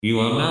You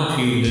are now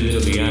tuned into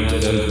the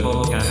Antidote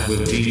podcast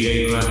with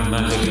DJ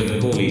Pragmatic and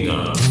Paulie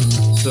Dunn.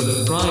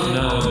 Subscribe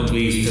now and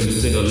please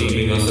consider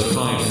leaving us a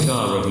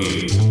 5-star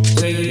review.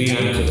 Take the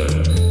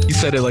Antidote. You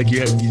said it like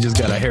you just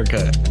got a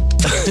haircut.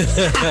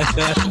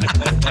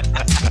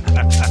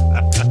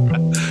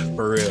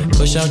 For real.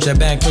 Push out your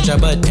back, put your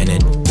butt in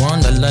it.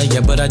 Wanna love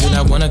you, but I do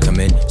not wanna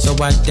commit. So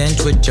I then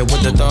twitch you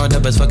with the thought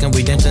of us fucking.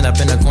 We dancing up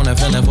in the corner,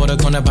 feeling for the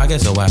corner pocket.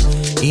 So I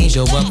ease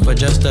you up for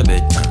just a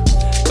bit.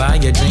 Buy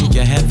your drink,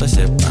 you have a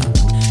sip.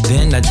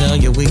 Then I tell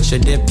you we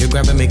should dip. You're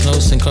grabbing me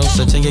close and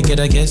closer till you get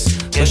a kiss.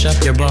 Push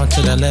up your bra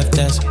to the left,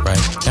 that's right.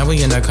 Now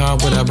we in the car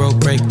with a broke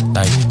brake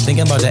light.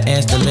 Thinking about the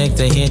ass, the leg,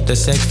 the hit, the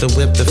sex, the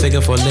whip, the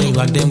figure for leg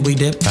lock. Then we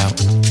dip out.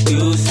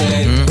 You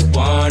say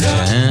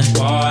wanna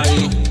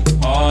party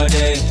all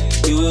day.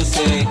 You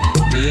say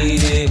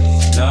need it,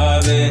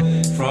 love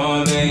it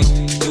from me.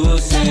 You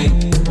say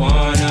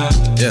wanna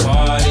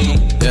party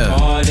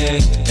all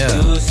day.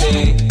 You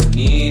say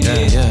need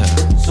it.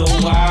 So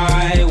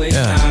why waste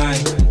time?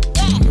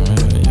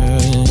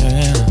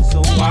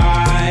 So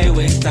why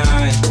waste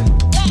time?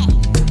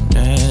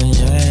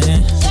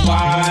 So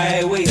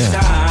why waste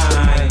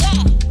time?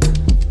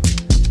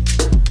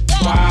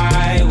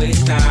 Why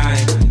waste time?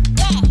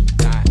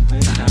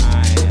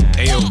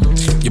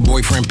 Your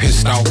boyfriend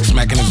pissed off,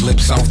 smacking his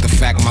lips off. The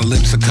fact my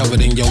lips are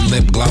covered in your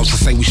lip gloss. I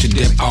say we should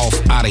dip off,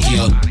 out of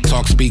here.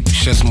 Talk, speak,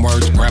 share some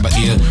words, grab a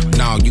ear.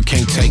 No, you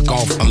can't take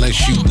off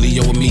unless you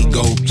Leo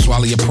amigo.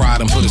 Swallow your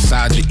pride and put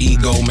aside your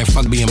ego. Man,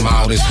 fuck being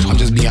modest, I'm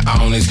just being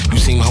honest. You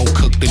seem whole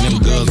cooked in them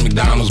girls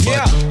McDonald's,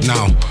 but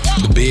no,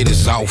 the bid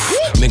is off.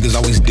 Niggas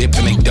always dip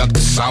and they duck the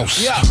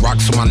sauce.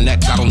 Rocks on my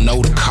neck, I don't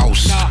know the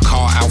cost.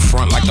 Car out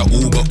front like the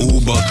Uber.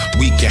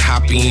 We can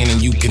hop in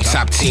and you can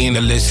top 10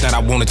 the list that I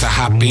wanted to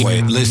hop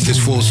in. List is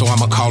full, so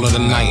I'ma call it a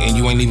night. And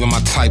you ain't even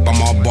my type,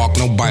 I'm all bark,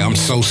 no bite. I'm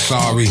so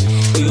sorry.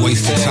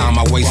 Wasted time,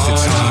 I wasted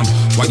time.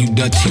 While you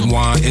dirty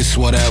wine, it's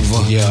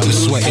whatever. The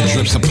sweat, it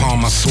drips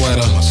upon my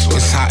sweater.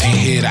 It's hot in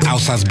here, the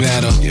outside's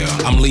better.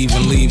 I'm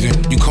leaving.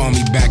 You call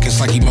me back, it's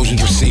like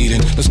emotions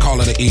receding. Let's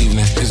call it an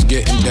evening, it's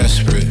getting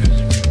desperate.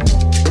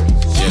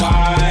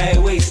 Why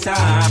waste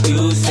time?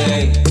 You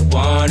say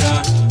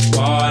wanna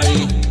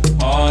party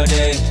all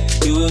day.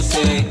 You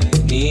say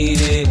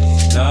need it,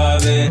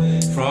 love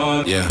it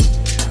from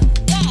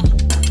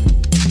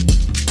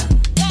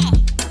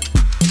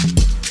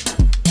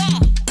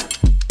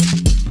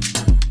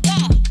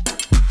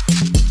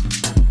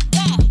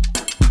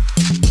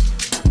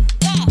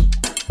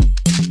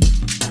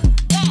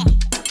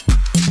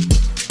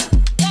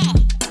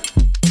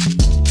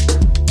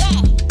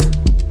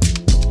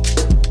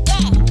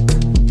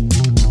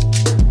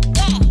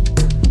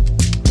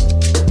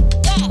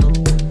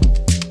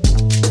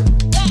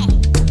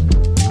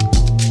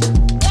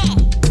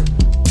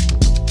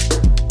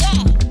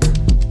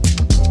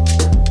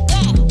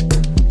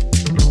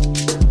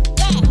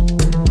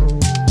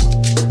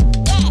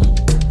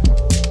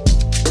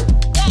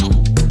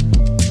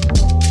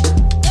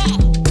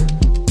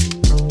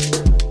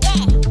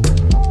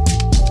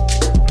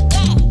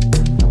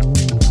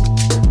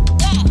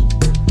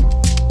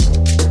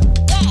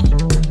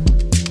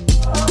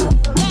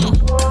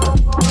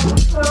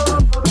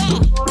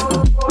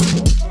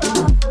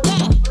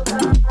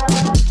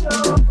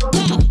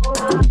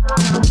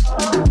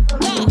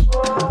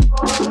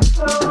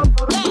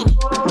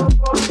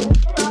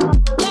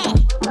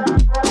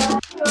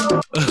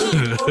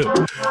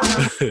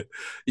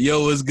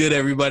Yo, what's good,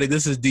 everybody?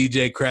 This is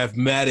DJ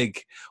Craftmatic.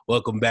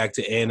 Welcome back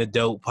to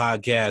Antidote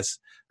Podcast.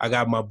 I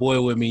got my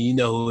boy with me. You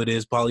know who it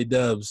is, Paulie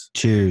Dubs.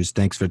 Cheers.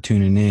 Thanks for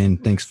tuning in.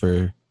 Thanks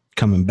for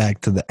coming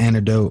back to the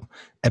Antidote,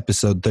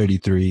 episode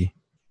 33,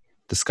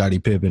 the Scottie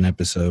Pippen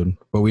episode.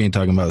 But we ain't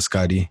talking about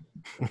Scottie.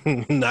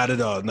 Not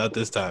at all. Not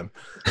this time.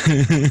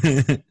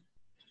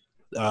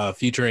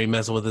 Future ain't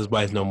messing with his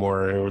wife no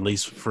more, or at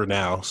least for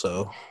now.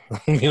 So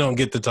we don't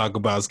get to talk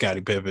about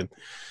Scottie Pippen.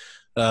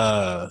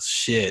 Right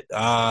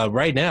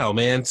now,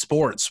 man,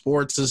 sports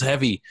is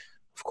heavy.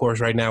 Of course,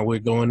 right now we're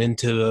going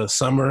into the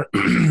summer.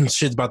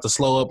 Shit's about to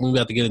slow up. We're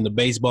about to get into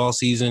baseball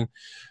season,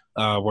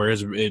 where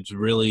it's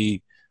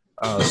really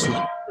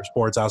slow for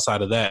sports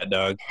outside of that,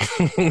 dog.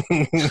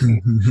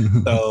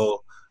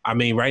 So, I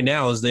mean, right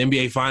now is the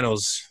NBA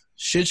Finals.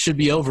 Shit should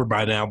be over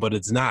by now, but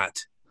it's not.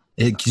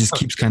 It just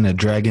keeps kind of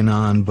dragging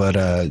on. But,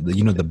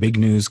 the big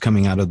news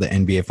coming out of the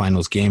NBA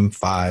Finals, Game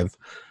 5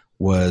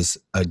 was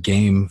a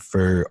game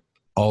for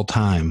all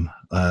time.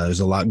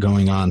 There's a lot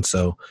going on.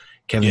 So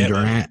Kevin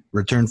Durant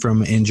returned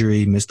from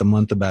injury, missed a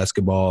month of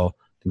basketball.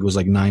 I think it was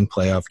like 9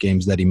 playoff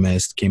games that he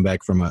missed, came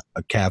back from a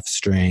calf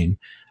strain.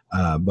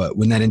 But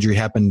when that injury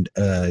happened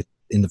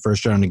in the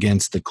first round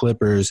against the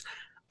Clippers,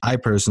 I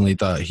personally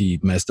thought he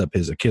messed up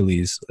his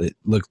Achilles. It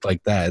looked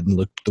like that, and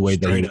looked the way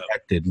that he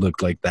acted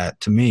looked like that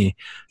to me.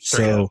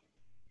 So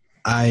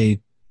I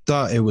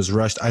thought it was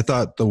rushed. I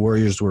thought the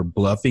Warriors were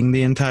bluffing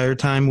the entire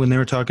time when they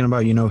were talking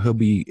about,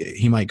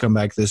 he might come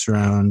back this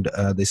round.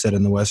 They said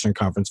in the Western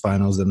Conference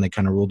Finals, and they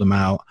kind of ruled him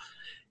out.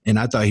 And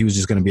I thought he was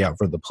just going to be out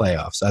for the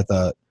playoffs. I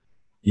thought,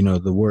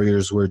 the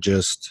Warriors were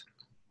just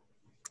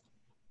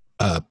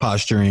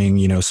posturing,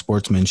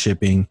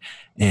 sportsmanshiping,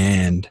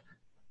 and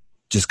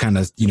just kind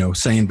of,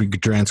 saying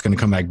Durant's going to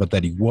come back, but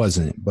that he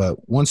wasn't.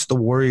 But once the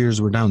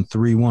Warriors were down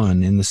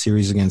 3-1 in the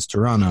series against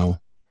Toronto,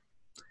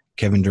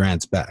 Kevin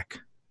Durant's back.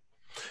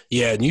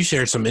 Yeah, and you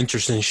shared some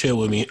interesting shit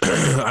with me.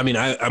 I mean,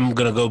 I'm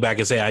going to go back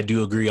and say I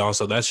do agree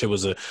also. That shit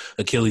was a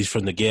Achilles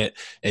from the get,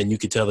 and you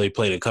could tell they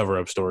played a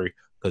cover-up story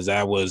because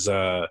that was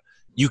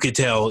you could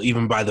tell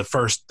even by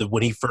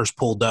when he first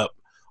pulled up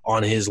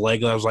on his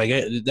leg, I was like,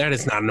 that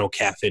is not no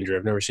calf injury.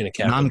 I've never seen a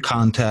calf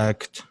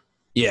non-contact. Injury.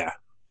 Yeah.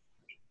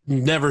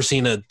 Never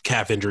seen a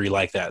calf injury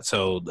like that.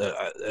 So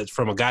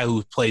from a guy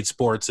who played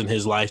sports in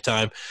his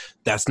lifetime,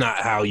 that's not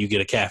how you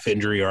get a calf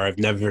injury, or I've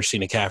never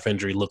seen a calf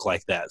injury look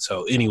like that.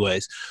 So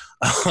anyways,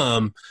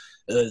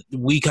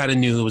 we kind of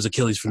knew it was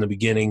Achilles from the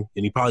beginning,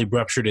 and he probably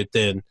ruptured it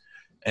then.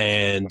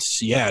 And,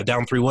 yeah,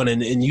 down 3-1.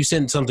 And you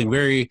sent something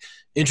very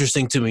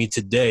interesting to me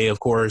today.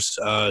 Of course,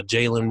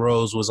 Jalen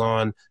Rose was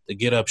on the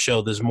Get Up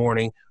show this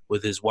morning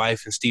with his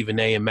wife and Stephen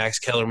A. and Max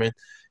Kellerman.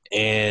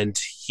 And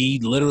he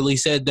literally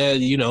said that,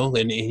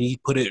 and he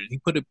put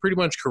it pretty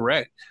much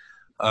correct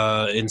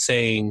in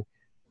saying,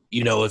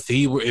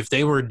 if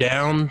they were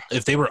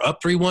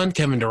up 3-1,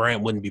 Kevin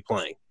Durant wouldn't be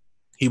playing.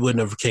 He wouldn't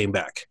have came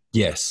back.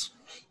 Yes.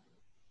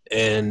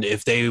 And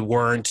if they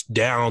weren't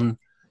down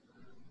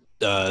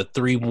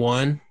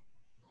 3-1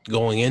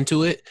 going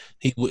into it,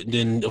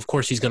 then of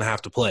course he's going to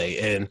have to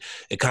play, and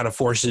it kind of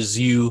forces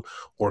you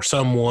or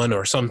someone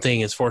or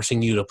something is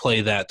forcing you to play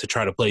that, to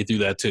try to play through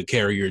that, to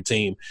carry your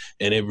team.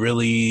 And it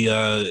really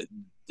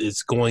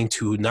is going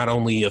to not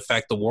only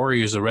affect the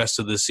Warriors the rest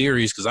of the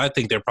series, because I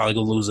think they're probably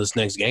going to lose this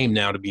next game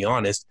now, to be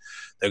honest.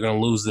 They're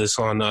going to lose this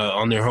on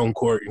their home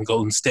court in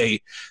Golden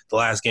State, the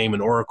last game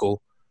in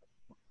Oracle.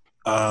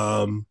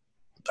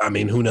 I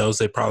mean, who knows?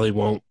 They probably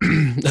won't,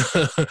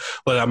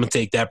 but I'm going to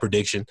take that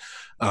prediction.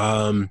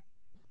 And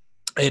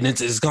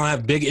it's going to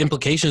have big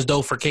implications,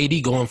 though, for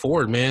KD going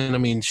forward, man. I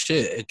mean,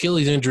 shit,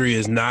 Achilles injury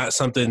is not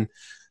something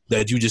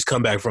that you just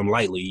come back from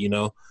lightly,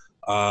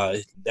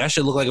 That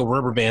should look like a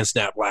rubber band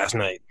snap last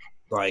night,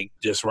 like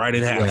just right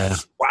in half. Yeah.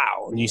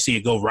 Wow. And you see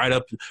it go right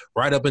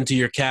up into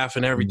your calf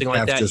and everything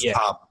like that. Just yeah.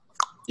 pop.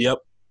 Yep.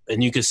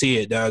 And you could see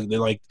it, Doug. They're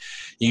like,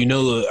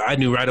 I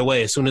knew right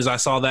away. As soon as I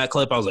saw that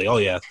clip, I was like, oh,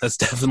 yeah, that's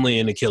definitely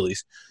an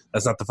Achilles.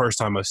 That's not the first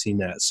time I've seen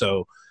that.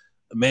 So,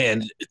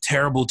 man,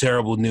 terrible,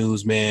 terrible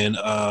news, man.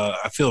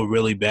 I feel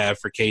really bad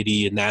for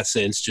KD in that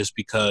sense, just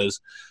because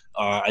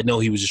I know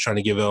he was just trying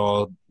to give it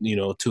all,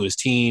 to his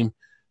team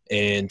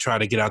and try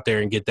to get out there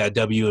and get that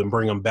W and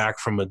bring them back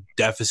from a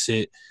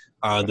deficit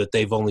that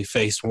they've only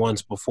faced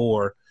once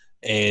before.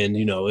 And,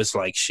 it's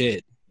like,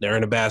 shit, they're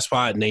in a bad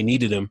spot and they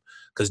needed him.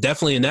 Because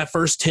definitely in that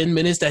first 10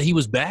 minutes that he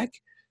was back,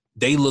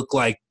 they looked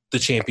like the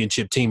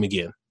championship team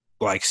again.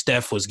 Like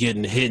Steph was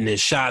hitting his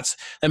shots.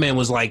 That man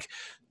was like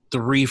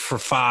 3 for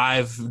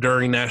 5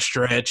 during that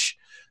stretch.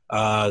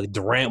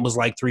 Durant was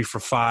like 3 for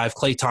 5.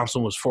 Klay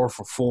Thompson was 4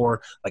 for 4.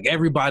 Like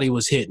everybody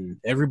was hitting.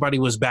 Everybody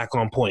was back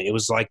on point. It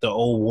was like the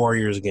old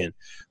Warriors again.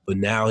 But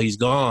now he's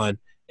gone.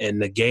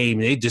 And the game,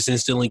 they just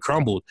instantly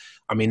crumbled.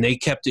 I mean, they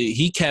kept it.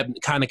 He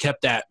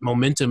kept that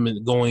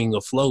momentum going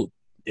afloat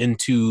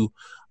into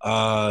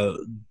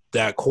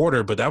that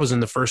quarter, but that was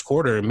in the first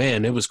quarter. And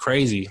man, it was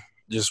crazy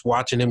just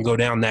watching him go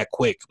down that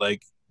quick,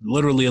 like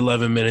literally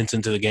 11 minutes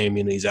into the game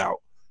and he's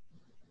out.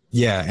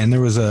 Yeah. And there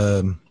was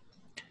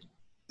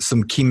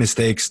some key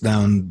mistakes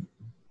down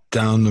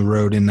the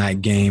road in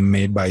that game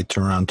made by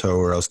Toronto,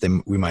 or else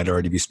we might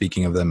already be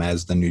speaking of them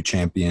as the new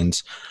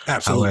champions.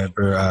 Absolutely.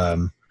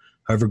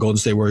 However, Golden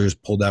State Warriors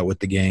pulled out with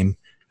the game.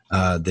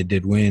 They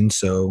did win.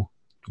 So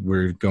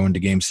we're going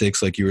to game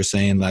 6, like you were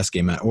saying, last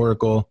game at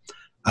Oracle.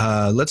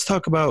 Let's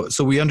talk about –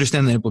 so we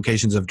understand the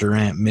implications of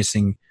Durant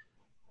missing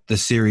the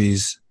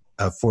series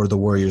for the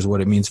Warriors,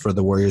 what it means for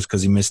the Warriors,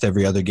 because he missed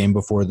every other game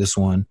before this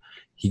one.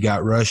 He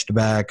got rushed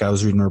back. I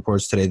was reading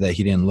reports today that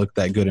he didn't look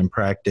that good in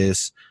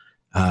practice.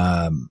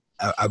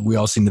 We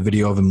all seen the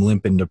video of him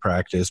limping to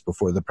practice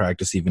before the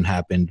practice even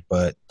happened.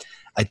 But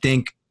I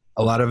think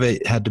a lot of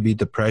it had to be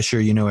the pressure.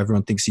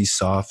 Everyone thinks he's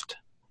soft.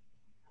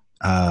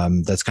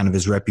 That's kind of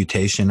his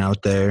reputation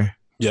out there.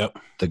 Yep.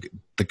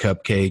 The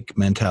cupcake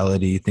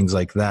mentality, things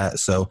like that.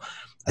 So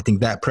I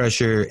think that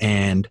pressure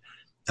and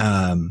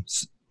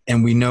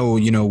we know,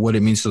 what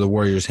it means to the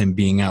Warriors, him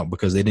being out,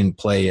 because they didn't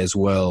play as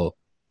well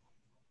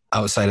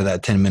outside of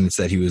that 10 minutes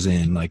that he was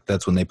in. Like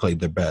that's when they played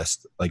their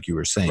best, like you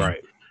were saying.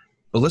 Right.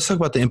 But let's talk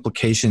about the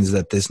implications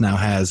that this now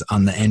has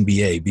on the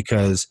NBA,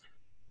 because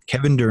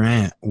Kevin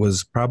Durant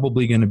was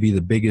probably going to be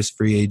the biggest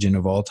free agent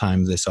of all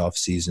time this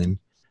offseason.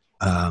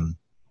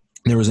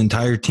 There was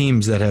entire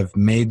teams that have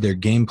made their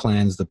game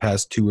plans the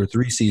past 2 or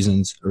 3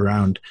 seasons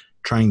around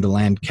trying to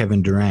land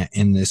Kevin Durant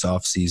in this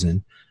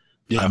offseason.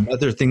 Yeah.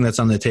 Another thing that's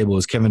on the table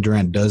is Kevin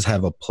Durant does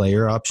have a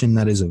player option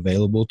that is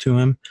available to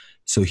him.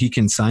 So he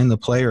can sign the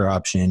player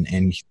option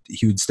and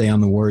he would stay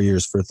on the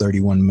Warriors for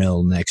 $31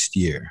 million next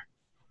year.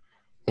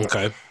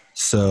 Okay.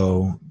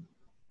 So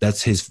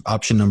that's his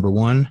option number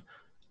 1.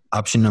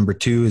 Option number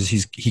 2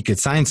 is he could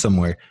sign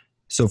somewhere.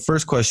 So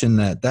first question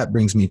that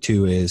brings me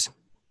to is,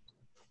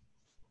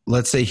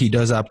 let's say he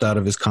does opt out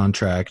of his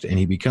contract and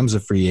he becomes a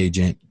free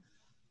agent,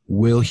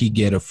 will he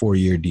get a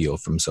 4-year deal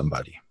from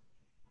somebody?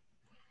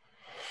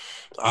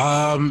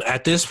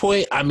 At this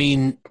point, I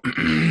mean,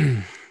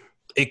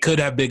 it could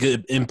have big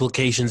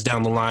implications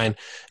down the line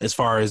as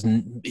far as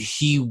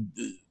he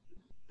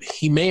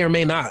may or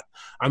may not.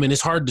 I mean,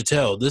 it's hard to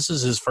tell. This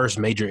is his first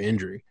major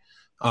injury.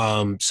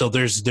 So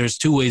there's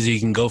two ways he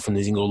can go from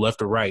this. He can go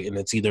left or right, and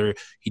it's either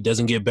he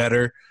doesn't get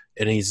better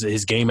and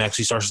his game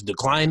actually starts to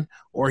decline,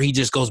 or he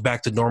just goes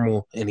back to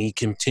normal and he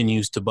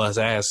continues to bust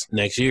ass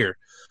next year.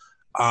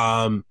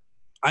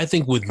 I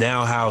think with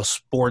now how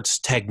sports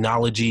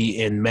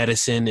technology and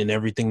medicine and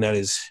everything that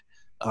is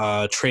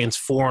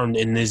transformed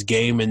in this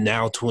game and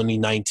now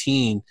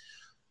 2019,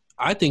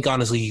 I think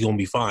honestly he's going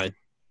to be fine,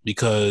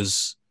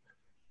 because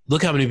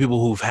look how many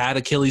people who've had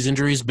Achilles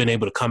injuries been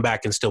able to come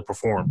back and still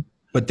perform.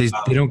 But they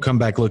don't come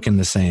back looking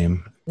the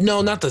same.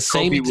 No, not the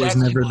same. Kobe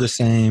exactly. Was never the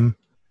same.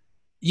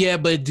 Yeah,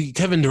 but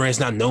Kevin Durant's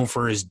not known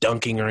for his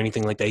dunking or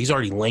anything like that. He's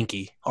already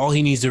lanky. All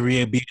he needs to be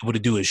able to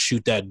do is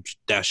shoot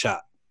that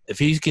shot. If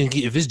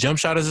his jump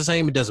shot is the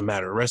same, it doesn't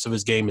matter. The rest of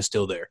his game is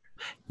still there.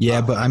 Yeah,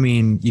 but I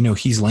mean,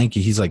 he's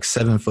lanky. He's like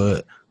 7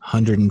 foot,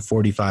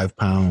 145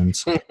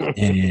 pounds,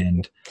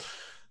 and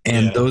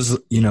yeah.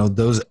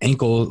 those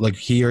ankle, like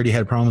he already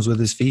had problems with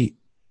his feet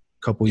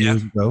a couple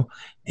years ago,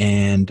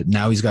 and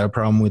now he's got a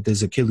problem with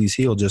his Achilles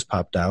heel just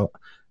popped out.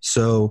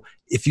 So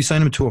if you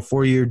sign him to a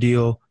 4-year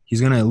deal, he's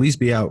going to at least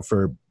be out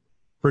for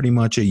pretty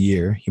much a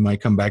year. He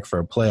might come back for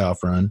a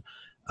playoff run.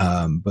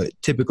 But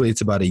typically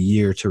it's about a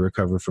year to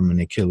recover from an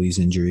Achilles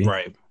injury.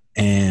 Right.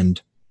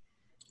 And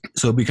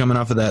so he'll be coming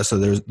off of that. So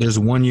there's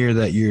 1 year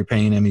that you're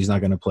paying him. He's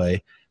not going to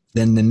play.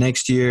 Then the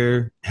next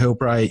year he'll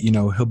probably,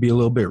 he'll be a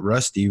little bit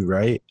rusty,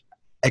 right?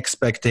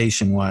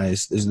 Expectation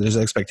wise, there's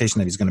an expectation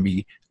that he's going to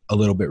be a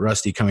little bit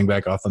rusty coming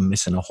back off of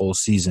missing a whole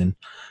season.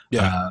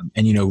 Yeah.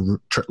 And,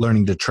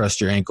 learning to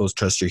trust your ankles,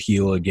 trust your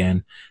heel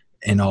again,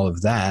 and all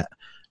of that.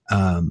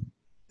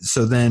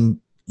 So then,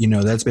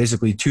 that's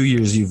basically 2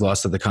 years you've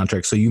lost of the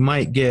contract. So you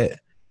might get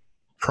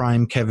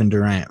prime Kevin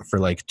Durant for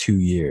like 2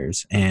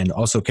 years. And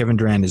also Kevin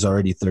Durant is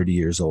already 30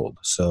 years old.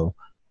 So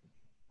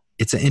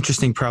it's an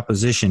interesting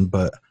proposition,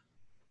 but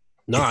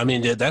no, I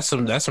mean, that's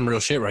some real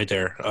shit right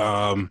there.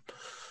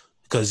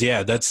 Cause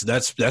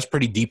that's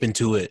pretty deep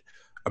into it.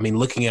 I mean,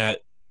 looking at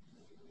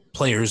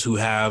players who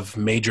have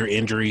major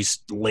injuries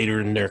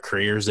later in their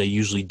careers, they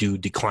usually do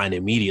decline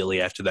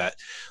immediately after that.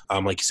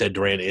 Like you said,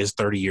 Durant is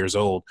 30 years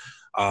old.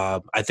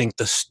 I think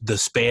the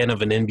span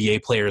of an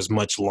NBA player is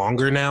much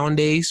longer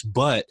nowadays,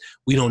 but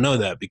we don't know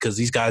that because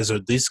this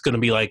is going to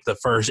be like the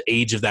first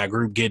age of that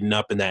group getting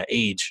up in that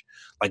age.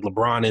 Like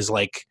LeBron is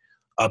like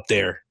up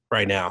there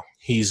right now.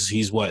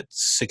 He's what,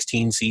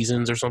 16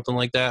 seasons or something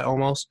like that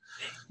almost.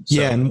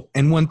 So, yeah.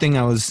 And one thing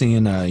I was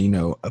seeing,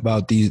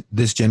 about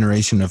this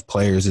generation of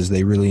players is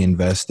they really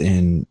invest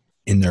in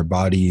their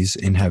bodies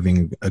and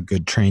having a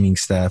good training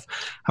staff.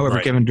 However,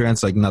 right. Kevin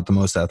Durant's like not the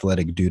most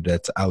athletic dude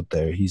that's out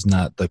there. He's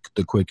not the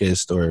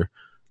quickest or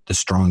the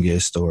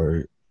strongest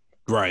or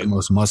right. the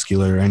most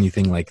muscular or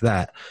anything like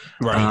that.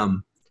 Right.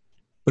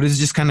 But it's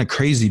just kind of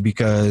crazy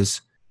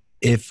because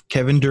if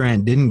Kevin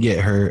Durant didn't get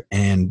hurt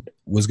and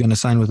was going to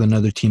sign with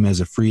another team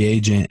as a free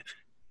agent,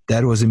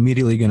 that was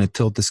immediately going to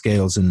tilt the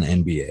scales in the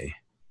NBA.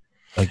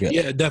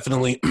 Yeah,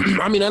 definitely.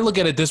 I mean, I look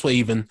at it this way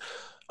even.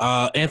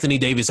 Anthony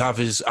Davis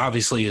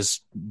obviously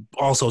is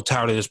also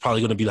touted as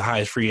probably going to be the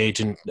highest free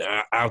agent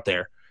out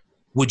there.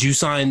 Would you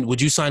sign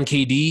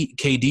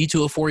KD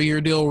to a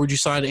 4-year deal, or would you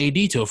sign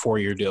AD to a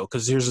 4-year deal?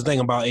 Because here's the thing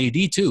about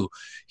AD too.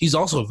 He's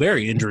also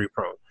very injury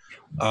prone.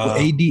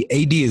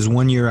 AD is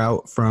 1 year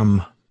out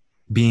from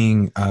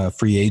being a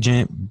free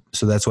agent,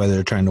 so that's why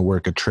they're trying to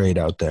work a trade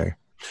out there.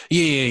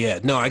 Yeah.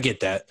 No, I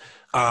get that.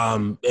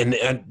 And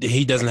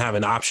he doesn't have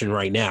an option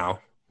right now.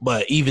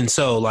 But even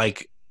so,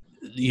 like,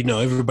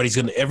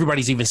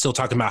 everybody's even still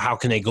talking about how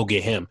can they go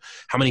get him?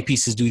 How many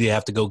pieces do they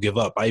have to go give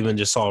up? I even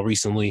just saw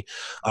recently,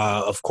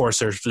 of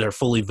course, they're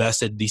fully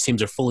vested. These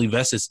teams are fully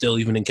vested still,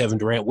 even in Kevin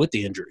Durant with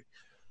the injury.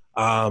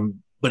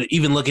 But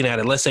even looking at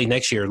it, let's say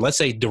next year, let's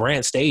say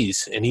Durant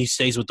stays and he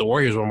stays with the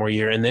Warriors 1 more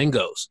year and then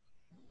goes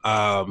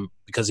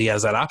because he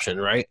has that option,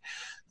 right?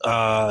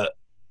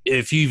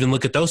 If you even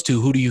look at those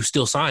two, who do you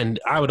still sign?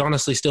 I would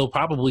honestly still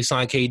probably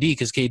sign KD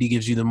because KD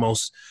gives you the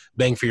most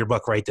bang for your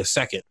buck right this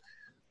second.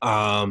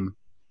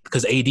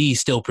 Because AD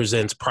still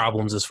presents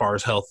problems as far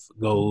as health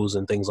goes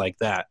and things like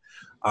that.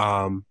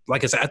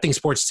 Like I said, I think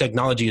sports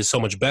technology is so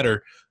much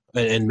better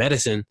in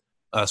medicine.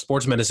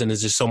 Sports medicine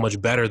is just so much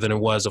better than it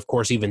was, of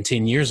course, even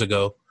 10 years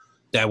ago,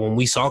 that when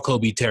we saw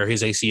Kobe tear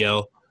his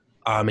ACL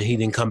and he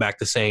didn't come back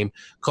the same,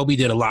 Kobe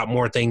did a lot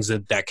more things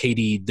than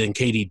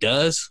KD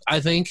does,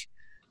 I think.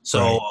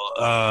 So,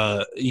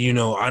 right.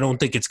 I don't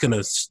think it's going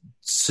to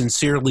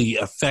sincerely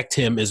affect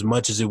him as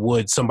much as it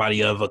would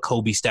somebody of a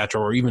Kobe stature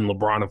or even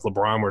LeBron if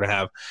LeBron were to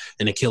have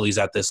an Achilles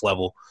at this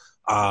level.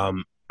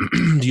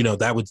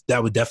 That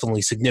would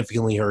definitely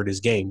significantly hurt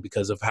his game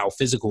because of how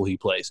physical he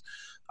plays.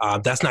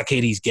 That's not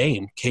KD's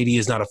game. KD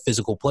is not a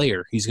physical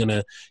player. He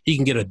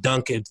can get a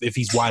dunk if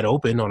he's wide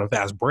open on a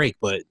fast break,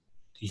 but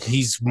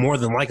he's more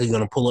than likely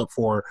going to pull up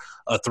for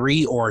a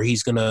 3, or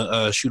he's going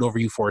to shoot over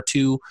you for a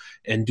 2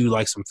 and do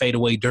like some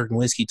fadeaway Dirk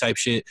Nowitzki type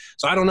shit.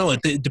 So I don't know.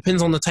 It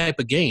depends on the type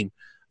of game.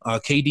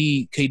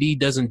 KD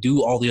doesn't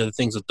do all the other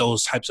things that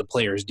those types of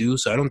players do,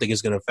 so I don't think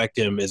it's going to affect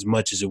him as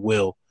much as it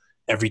will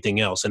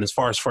everything else. And as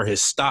far as for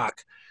his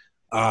stock,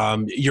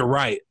 you're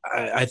right.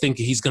 I think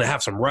he's going to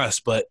have some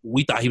rust, but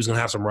we thought he was going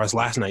to have some rust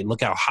last night.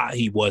 Look how hot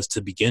he was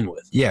to begin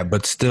with. Yeah,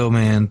 but still,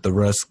 man, the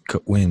rust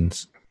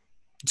wins.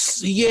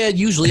 Yeah,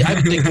 usually I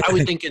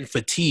would think in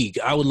fatigue.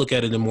 I would look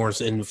at it more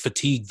in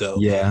fatigue though.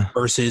 Yeah.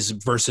 Versus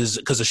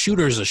because a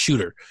shooter is a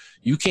shooter.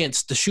 You can't.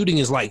 The shooting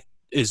is like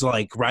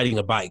riding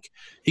a bike.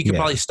 He could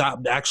probably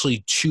stop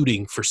actually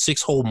shooting for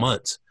 6 whole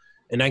months,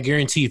 and I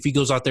guarantee if he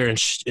goes out there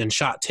and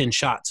shot 10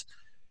 shots,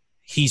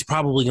 he's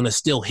probably going to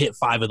still hit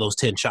 5 of those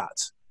 10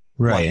 shots.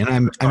 Right,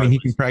 and I mean, he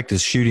can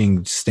practice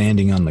shooting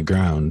standing on the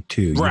ground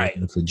too. Right,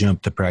 it's a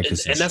jump to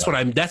practice, and that's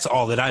what that's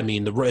all that I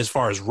mean. As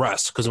far as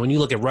rust, because when you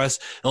look at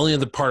rust, the only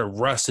other part of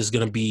rust is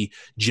going to be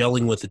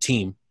gelling with the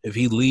team. If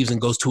he leaves and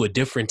goes to a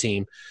different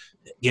team,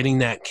 getting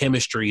that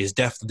chemistry is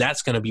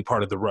that's going to be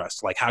part of the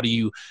rust. Like, how do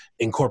you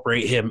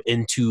incorporate him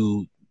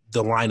into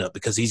the lineup?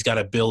 Because he's got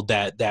to build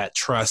that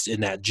trust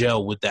and that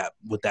gel with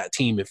that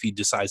team if he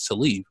decides to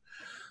leave.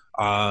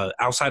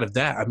 Outside of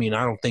that, I mean,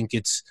 I don't think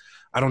it's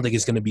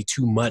going to be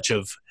too much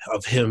of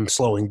him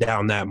slowing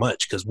down that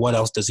much, because what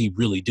else does he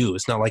really do?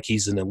 It's not like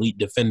he's an elite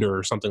defender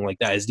or something like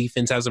that. His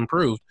defense has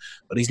improved,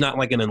 but he's not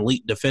like an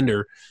elite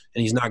defender,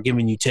 and he's not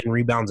giving you 10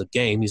 rebounds a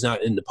game. He's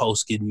not in the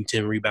post giving you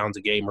 10 rebounds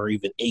a game or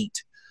even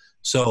 8.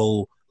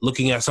 So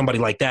looking at somebody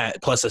like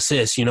that plus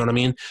assists, you know what I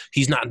mean?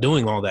 He's not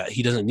doing all that.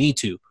 He doesn't need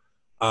to.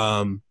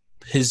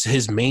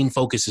 His main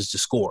focus is to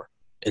score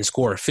and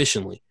score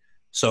efficiently.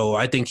 So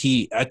I think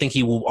he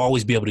will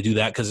always be able to do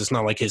that, because it's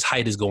not like his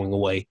height is going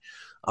away.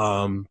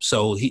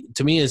 So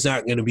to me, it's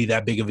not going to be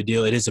that big of a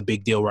deal. It is a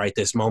big deal right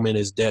this moment.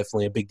 Is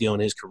definitely a big deal in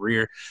his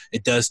career.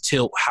 It does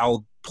tilt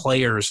how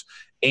players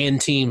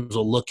and teams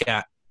will look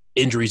at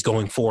injuries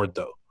going forward,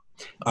 though.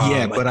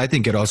 But I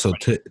think it also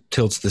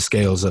tilts the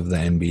scales of the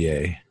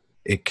NBA.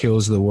 It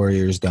kills the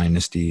Warriors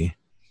dynasty.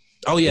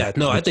 Oh yeah,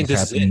 no, I think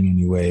this is it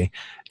anyway.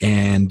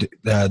 And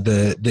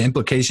the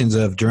implications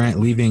of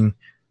Durant leaving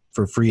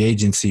for free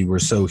agency were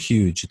so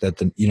huge that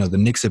the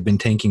Knicks have been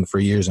tanking for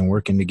years and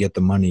working to get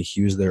the money.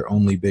 He was their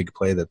only big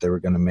play that they were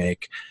going to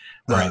make.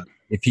 Right.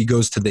 If he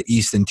goes to the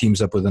East and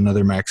teams up with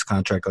another max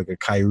contract like a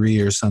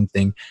Kyrie or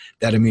something,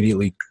 that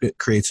immediately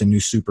creates a new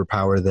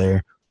superpower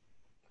there.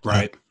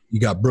 Right. You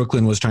got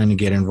Brooklyn was trying to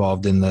get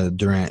involved in the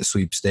Durant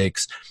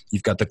sweepstakes.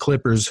 You've got the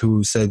Clippers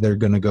who said they're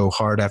going to go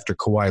hard after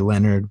Kawhi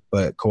Leonard,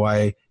 but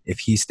Kawhi, if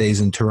he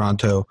stays in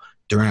Toronto,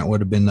 Durant would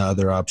have been the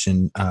other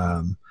option.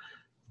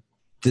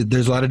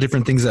 There's a lot of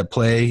different things at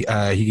play.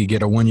 He could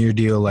get a 1-year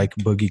deal like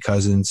Boogie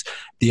Cousins.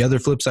 The other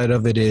flip side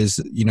of it is,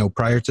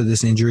 prior to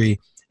this injury,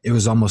 it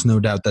was almost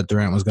no doubt that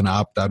Durant was going to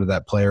opt out of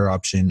that player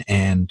option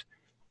and,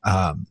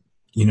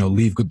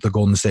 leave the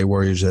Golden State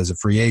Warriors as a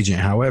free agent.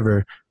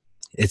 However,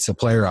 it's a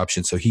player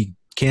option, so he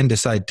can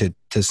decide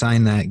to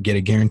sign that, get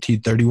a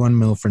guaranteed $31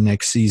 million for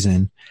next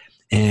season,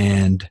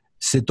 and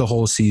sit the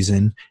whole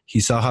season.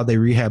 He saw how they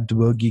rehabbed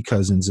Boogie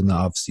Cousins in the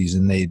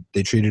offseason.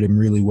 They treated him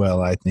really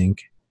well, I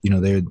think.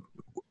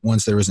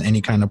 Once there was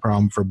any kind of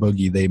problem for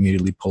Boogie, they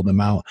immediately pulled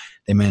him out.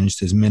 They managed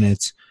his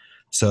minutes.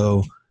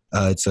 So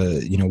it's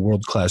a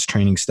world-class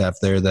training staff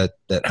there that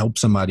helps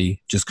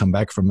somebody just come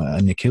back from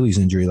an Achilles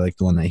injury like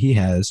the one that he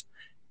has,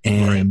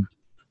 and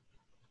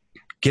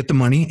get the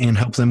money and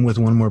help them with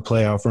one more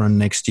playoff run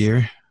next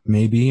year.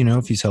 Maybe,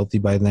 if he's healthy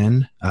by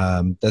then.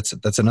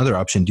 That's another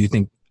option.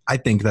 I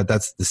think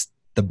that's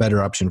the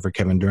better option for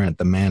Kevin Durant,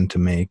 the man to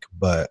make,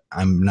 but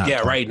I'm not.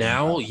 Yeah, right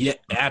now, yeah,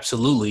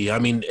 absolutely. I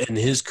mean, in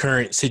his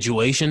current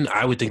situation,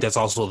 I would think that's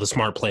also the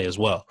smart play as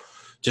well,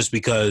 just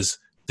because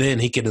then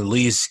he can at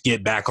least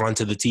get back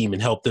onto the team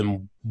and help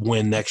them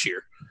win next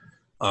year.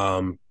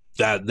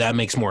 That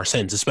makes more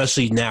sense,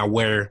 especially now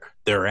where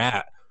they're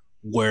at,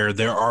 where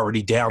they're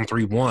already down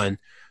 3-1.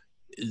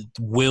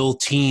 Will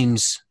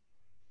teams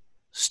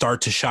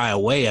start to shy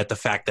away at the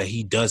fact that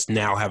he does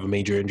now have a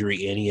major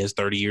injury and he is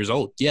 30 years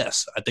old?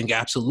 Yes, I think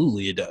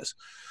absolutely it does.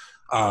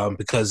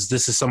 Because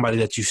this is somebody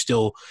that you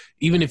still,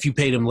 even if you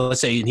paid him,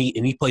 let's say, and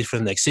he plays for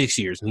the next 6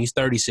 years and he's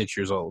 36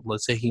 years old,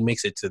 let's say he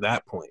makes it to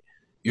that point,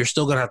 you're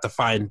still going to have to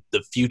find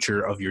the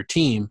future of your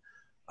team.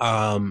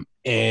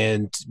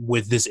 And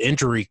with this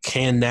injury,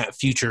 can that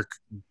future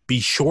be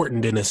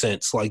shortened in a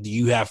sense? Like, do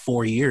you have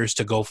 4 years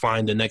to go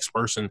find the next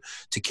person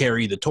to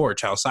carry the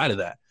torch outside of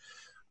that?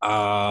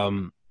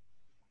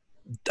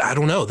 I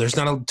don't know.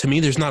 To me,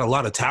 there's not a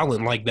lot of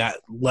talent like that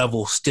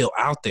level still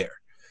out there.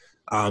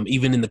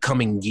 Even in the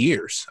coming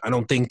years, I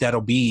don't think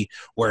that'll be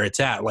where it's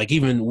at. Like,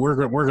 even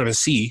we're going to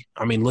see,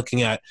 I mean,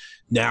 looking at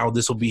now,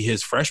 this will be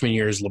his freshman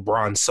year is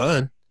LeBron's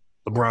son.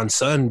 LeBron's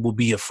son will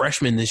be a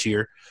freshman this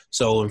year.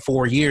 So in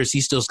 4 years,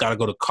 he still's got to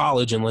go to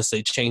college unless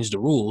they change the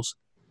rules.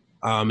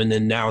 And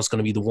then now it's going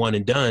to be the one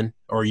and done,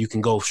 or you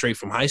can go straight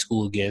from high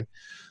school again.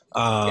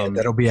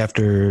 That'll be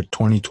after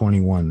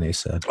 2021, they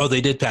said. Oh,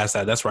 they did pass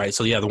that. That's right.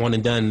 So yeah, the one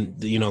and done,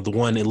 the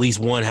one, at least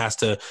one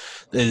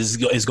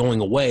is going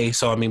away.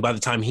 So I mean, by the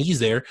time he's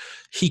there,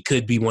 he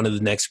could be one of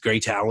the next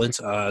great talents,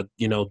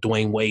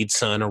 Dwayne Wade's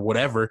son or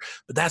whatever.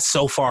 But that's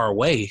so far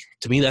away.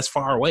 To me, that's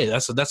far away.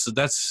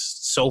 That's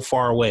so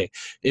far away.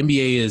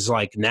 NBA is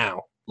like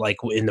now, like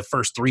in the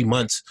first 3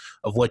 months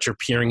of what you're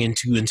peering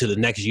into the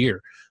next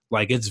year.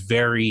 Like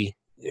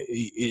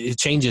it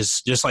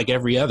changes just like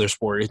every other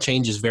sport. It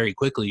changes very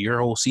quickly.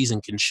 Your whole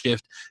season can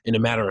shift in a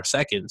matter of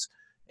seconds.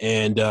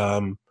 And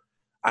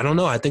I don't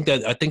know. I think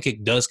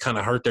it does kind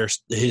of hurt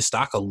his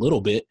stock a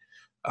little bit.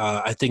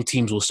 I think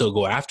teams will still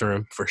go after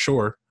him for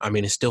sure. I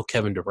mean, it's still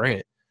Kevin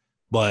Durant.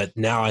 But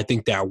now I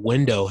think that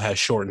window has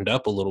shortened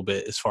up a little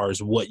bit as far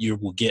as what you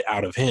will get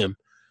out of him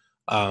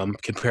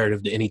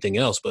comparative to anything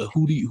else. But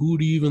who do you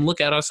even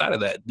look at outside of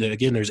that?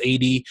 Again, there's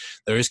AD,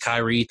 there is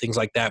Kyrie, things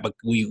like that. But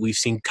we've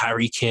seen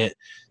Kyrie can't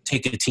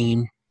take a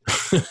team.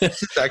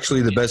 It's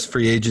actually the best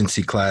free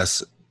agency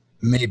class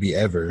maybe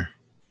ever.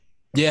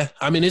 Yeah,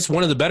 I mean, it's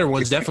one of the better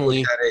ones,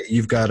 definitely.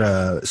 You've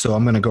got so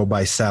I'm going to go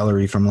by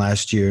salary from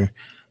last year.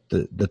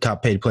 The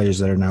top paid players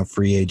that are now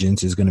free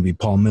agents is going to be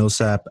Paul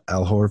Millsap,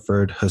 Al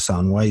Horford,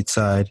 Hassan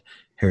Whiteside,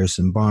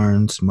 Harrison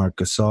Barnes, Marc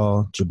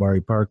Gasol,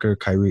 Jabari Parker,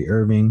 Kyrie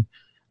Irving,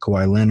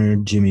 Kawhi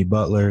Leonard, Jimmy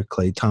Butler,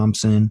 Klay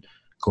Thompson,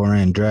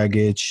 Goran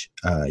Dragic,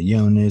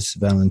 Jonas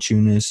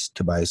Valanciunas,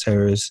 Tobias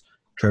Harris,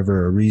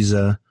 Trevor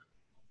Ariza,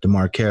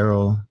 DeMar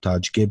Carroll,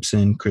 Taj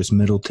Gibson, Chris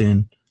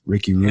Middleton,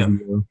 Ricky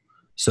Rubio.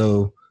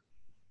 So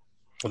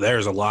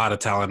there's a lot of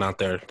talent out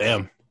there.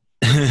 Damn.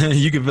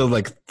 You could build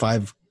like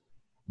 5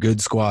 good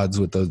squads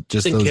with those.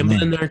 Just those Kemba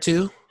names. In there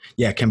too?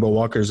 Yeah, Kemba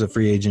Walker's a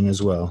free agent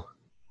as well.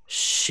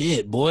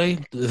 Shit, boy.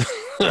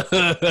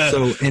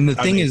 And the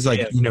thing is,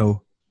 like,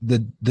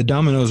 the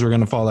dominoes were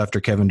going to fall after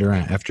Kevin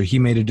Durant. After he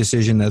made a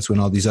decision, that's when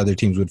all these other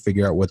teams would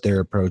figure out what their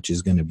approach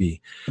is going to be.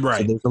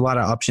 Right. So there's a lot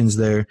of options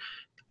there.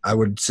 I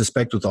would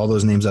suspect with all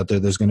those names out there,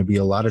 there's going to be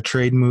a lot of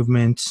trade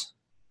movements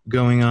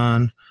going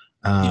on.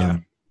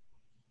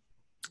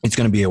 It's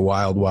going to be a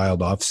wild,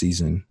 wild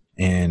offseason,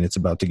 and it's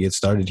about to get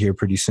started here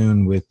pretty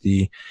soon with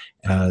the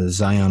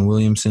Zion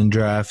Williamson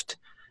draft,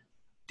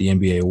 the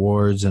NBA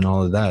awards, and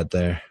all of that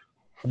there.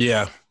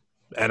 Yeah.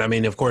 And I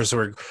mean, of course,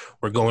 we're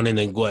going in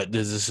and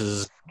this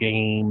is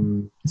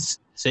game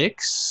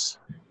 6.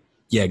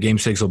 Yeah, game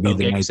 6 will be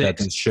the night that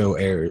this show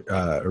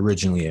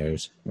originally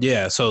airs.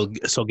 Yeah, so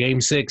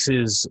game 6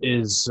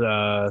 is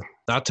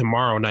not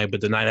tomorrow night,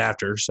 but the night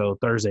after. So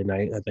Thursday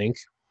night, I think,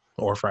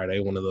 or Friday,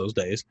 one of those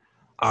days.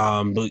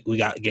 But we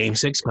got game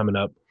 6 coming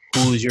up.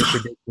 Who is your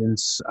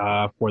predictions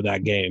for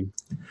that game?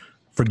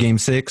 For game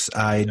 6,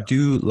 I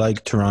do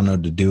like Toronto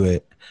to do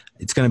it.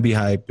 It's going to be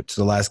hype. It's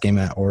the last game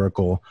at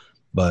Oracle,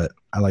 but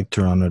I like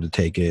Toronto to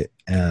take it.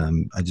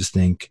 I just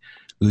think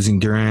losing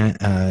Durant,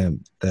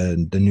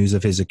 the news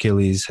of his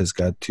Achilles has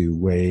got to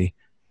weigh,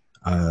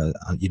 on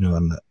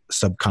the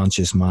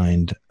subconscious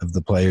mind of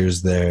the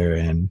players there.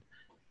 And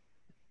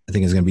I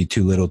think it's going to be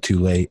too little, too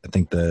late. I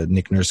think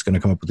Nick Nurse is going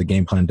to come up with a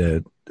game plan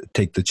to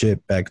take the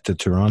chip back to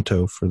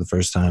Toronto for the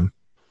first time.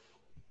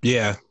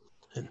 Yeah,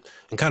 and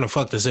kind of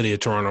fuck the city of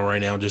Toronto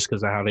right now just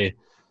because of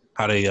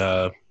how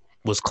they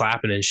was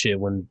clapping and shit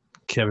when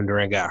Kevin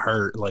Durant got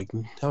hurt. Like,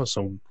 that was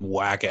some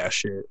whack ass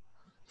shit.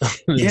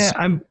 Yeah,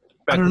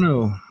 I don't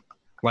know.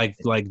 Like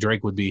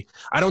Drake would be.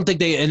 I don't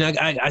think they – and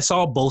I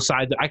saw both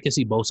sides. I can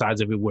see both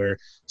sides of it where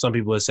some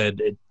people have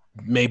said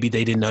maybe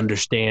they didn't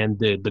understand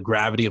the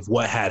gravity of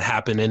what had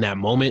happened in that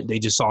moment. They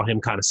just saw him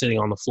kind of sitting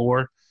on the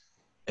floor.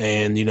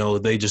 And,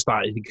 they just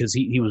thought because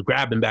he was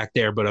grabbing back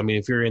there. But, I mean,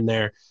 if you're in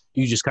there,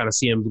 you just kind of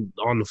see him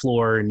on the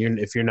floor. And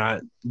if you're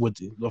not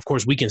 – of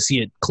course, we can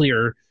see it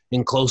clearer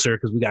and closer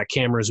because we got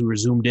cameras who are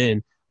zoomed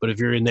in. But if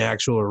you're in the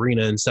actual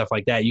arena and stuff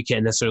like that, you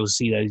can't necessarily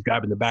see that he's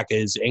grabbing the back of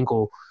his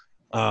ankle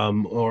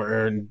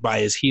or by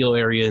his heel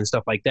area and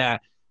stuff like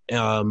that.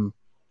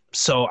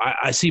 So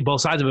I see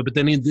both sides of it. But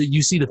then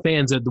you see the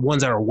fans, the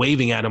ones that are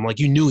waving at him, like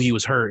you knew he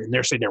was hurt. And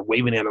they're sitting there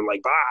waving at him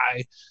like,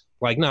 bye.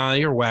 Like, nah,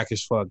 you're whack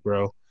as fuck,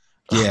 bro.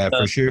 Yeah,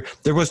 for sure.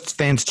 There was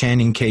fans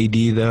chanting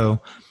KD,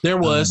 though. There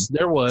was.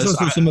 There's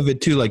also some of it,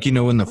 too. Like,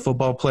 when the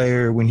football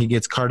player, when he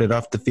gets carted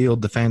off the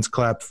field, the fans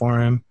clap for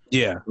him.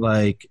 Yeah.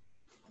 Like,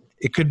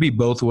 it could be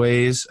both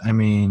ways. I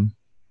mean,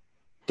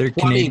 they're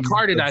Canadian.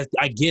 Carted,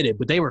 I get it,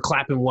 but they were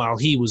clapping while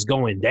he was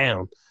going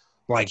down.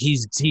 Like,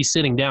 he's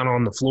sitting down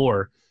on the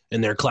floor,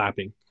 and they're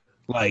clapping.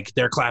 Like,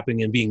 they're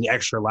clapping and being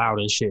extra loud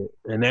and shit.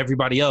 And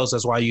everybody else,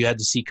 that's why you had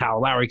to see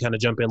Kyle Lowry kind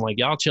of jump in like,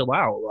 y'all chill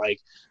out. Like,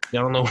 they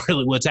don't know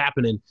really what's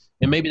happening.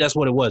 And maybe that's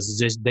what it was. It's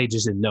just, they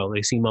just didn't know.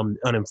 They seem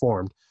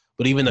uninformed.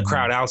 But even the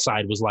crowd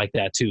outside was like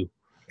that too.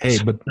 Hey,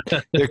 but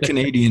they're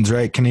Canadians,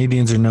 right?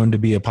 Canadians are known to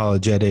be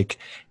apologetic.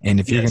 And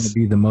if you're going to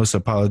be the most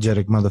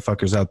apologetic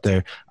motherfuckers out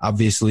there,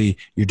 obviously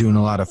you're doing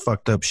a lot of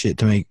fucked up shit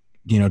to make,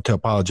 to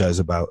apologize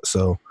about.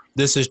 So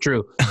this is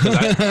true.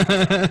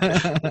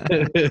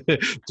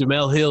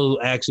 Jamel Hill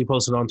actually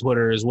posted on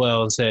Twitter as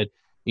well and said,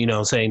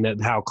 saying that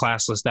how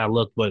classless that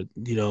looked, but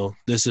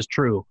this is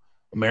true.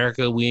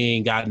 America, we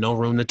ain't got no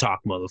room to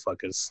talk,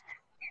 motherfuckers.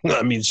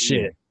 I mean,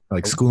 shit.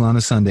 Like school on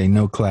a Sunday,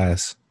 no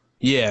class.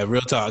 Yeah,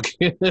 real talk.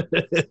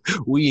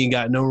 We ain't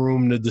got no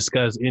room to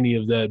discuss any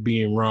of that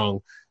being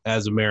wrong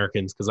as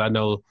Americans, because I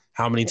know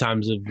how many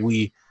times have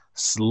we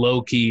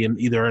low key and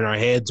either in our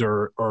heads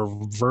or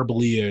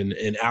verbally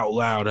and out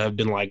loud have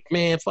been like,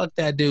 man, fuck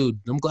that dude.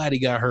 I'm glad he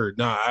got hurt.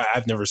 No,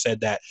 I've never said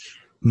that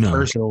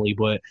personally,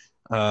 but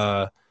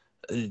I'd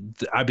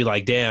be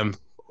like, damn,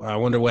 I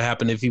wonder what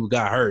happened if he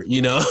got hurt,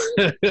 you know?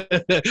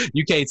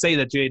 You can't say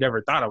that you ain't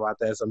never thought about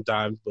that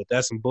sometimes, but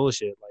that's some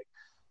bullshit. Like,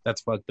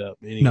 that's fucked up.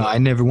 Anyway.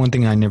 No, one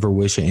thing I never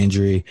wish an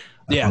injury.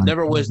 Yeah,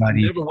 never wish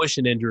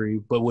an injury,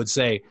 but would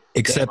say,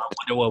 except I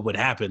wonder what would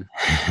happen.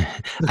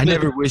 I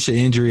never wish an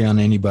injury on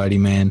anybody,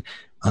 man,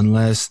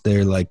 unless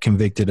they're like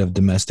convicted of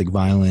domestic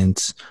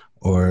violence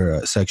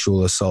or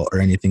sexual assault or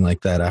anything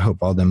like that. I hope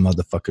all them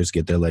motherfuckers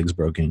get their legs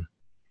broken.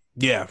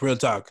 Yeah, real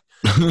talk.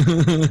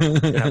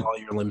 Have all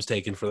your limbs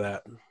taken for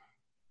that.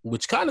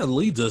 Which kind of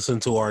leads us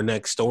into our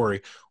next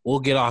story. We'll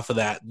get off of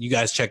that. You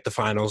guys check the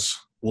finals.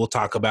 We'll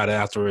talk about it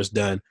after it's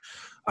done.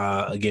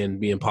 Again,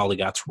 me and Paulie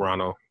got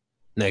Toronto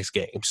next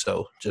game.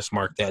 So just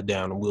mark that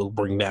down, and we'll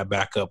bring that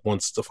back up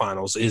once the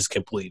finals is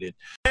completed.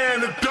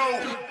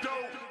 Antidote.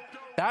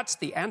 That's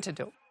the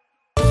antidote.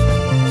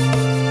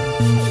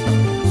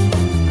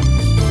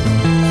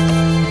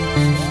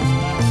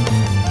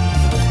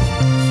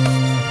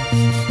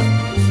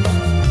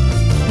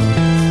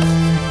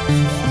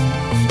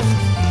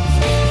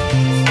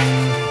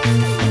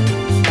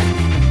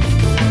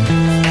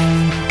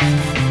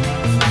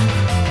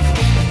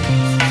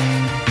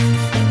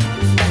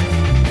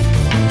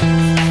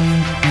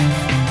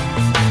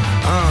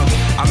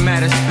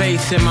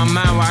 Space in my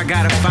mind where I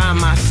gotta find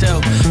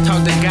myself.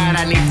 Talk to God,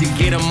 I need to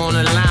get him on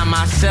the line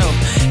myself.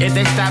 If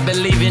they stop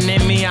believing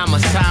in me, I'ma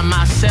sign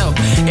myself.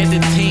 If the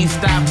team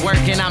stop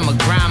working, I'ma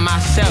grind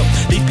myself.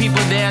 These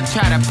people there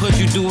try to put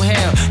you through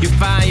hell. You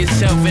find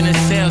yourself in a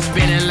cell,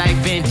 spending life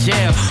in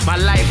jail. My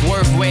life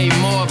worth way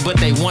more, but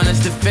they want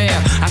us to fail.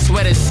 I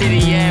swear the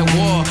city at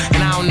war,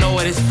 and I don't know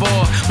what it's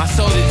for. My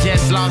soldier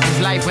just lost his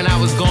life when I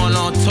was going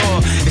on tour.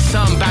 It's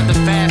something about the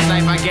fast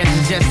life, I guess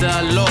it's just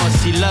a allure.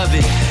 She love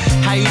it.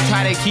 How you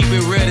try to keep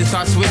it real and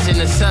start switching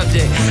the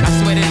subject. I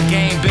swear this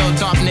game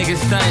built off niggas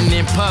stunting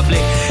in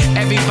public.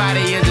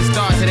 Everybody is a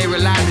star till they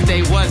realize that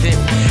they wasn't.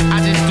 I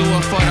just do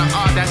it for the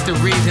art, that's the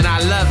reason I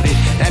love it.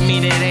 That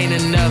mean it ain't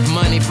enough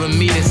money for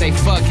me to say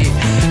fuck it.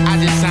 I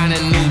just signed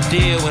a new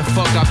deal and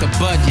fucked off the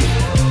budget.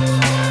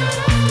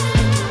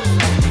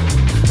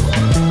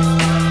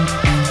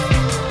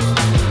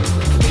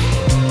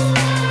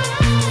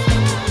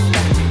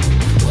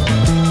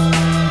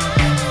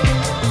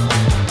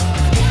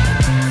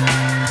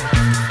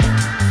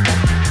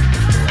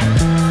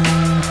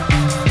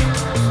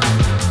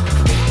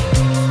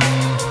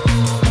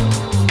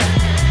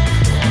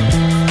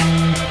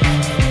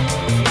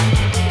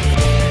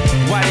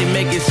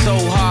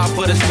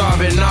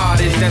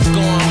 That's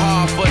going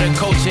hard for the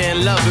culture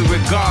and love it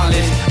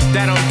regardless.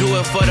 That don't do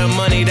it for the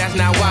money, that's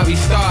not why we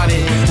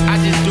started. I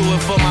just do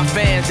it for my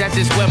fans, that's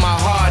just where my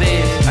heart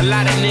is. A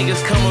lot of niggas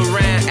come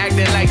around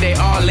acting like they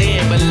all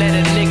in, but let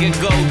a nigga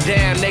go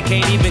down, they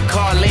can't even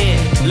call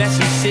in. Let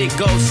some shit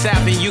go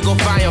south and you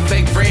gon' find your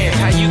fake friends.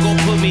 How you gon'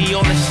 put me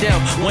on the shelf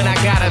when I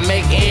gotta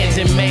make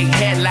ends and make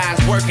headlines?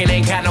 Working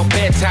ain't got no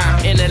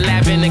bedtime. In the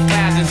lab in the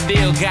clouds and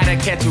still gotta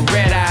catch a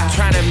red eye.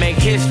 Trying to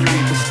make history,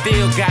 but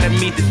still gotta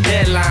meet the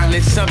deadline.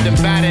 There's something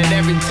about it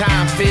every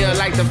time, feel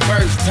like the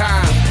first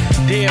time.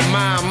 Dear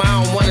mom,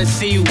 I don't wanna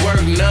see you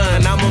work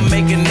none. I'ma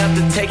make enough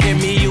to take care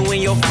of me, you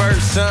and your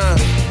first son.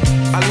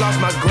 I lost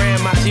my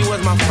grandma, she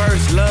was my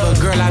first love.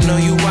 But girl, I know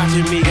you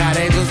watching me, got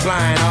angels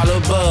flying all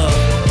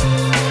above.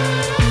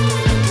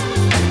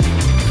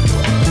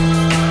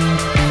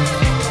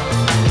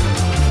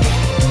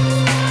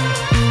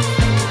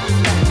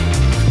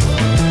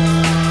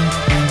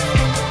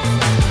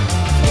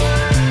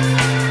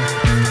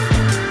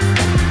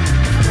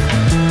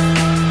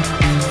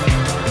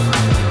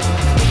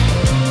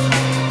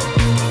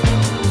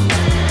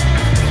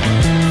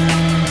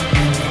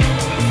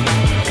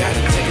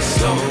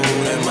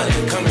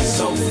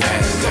 So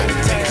fast, gotta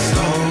take it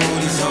slow.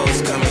 These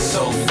hoes coming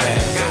so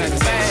fast, gotta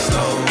take it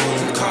slow.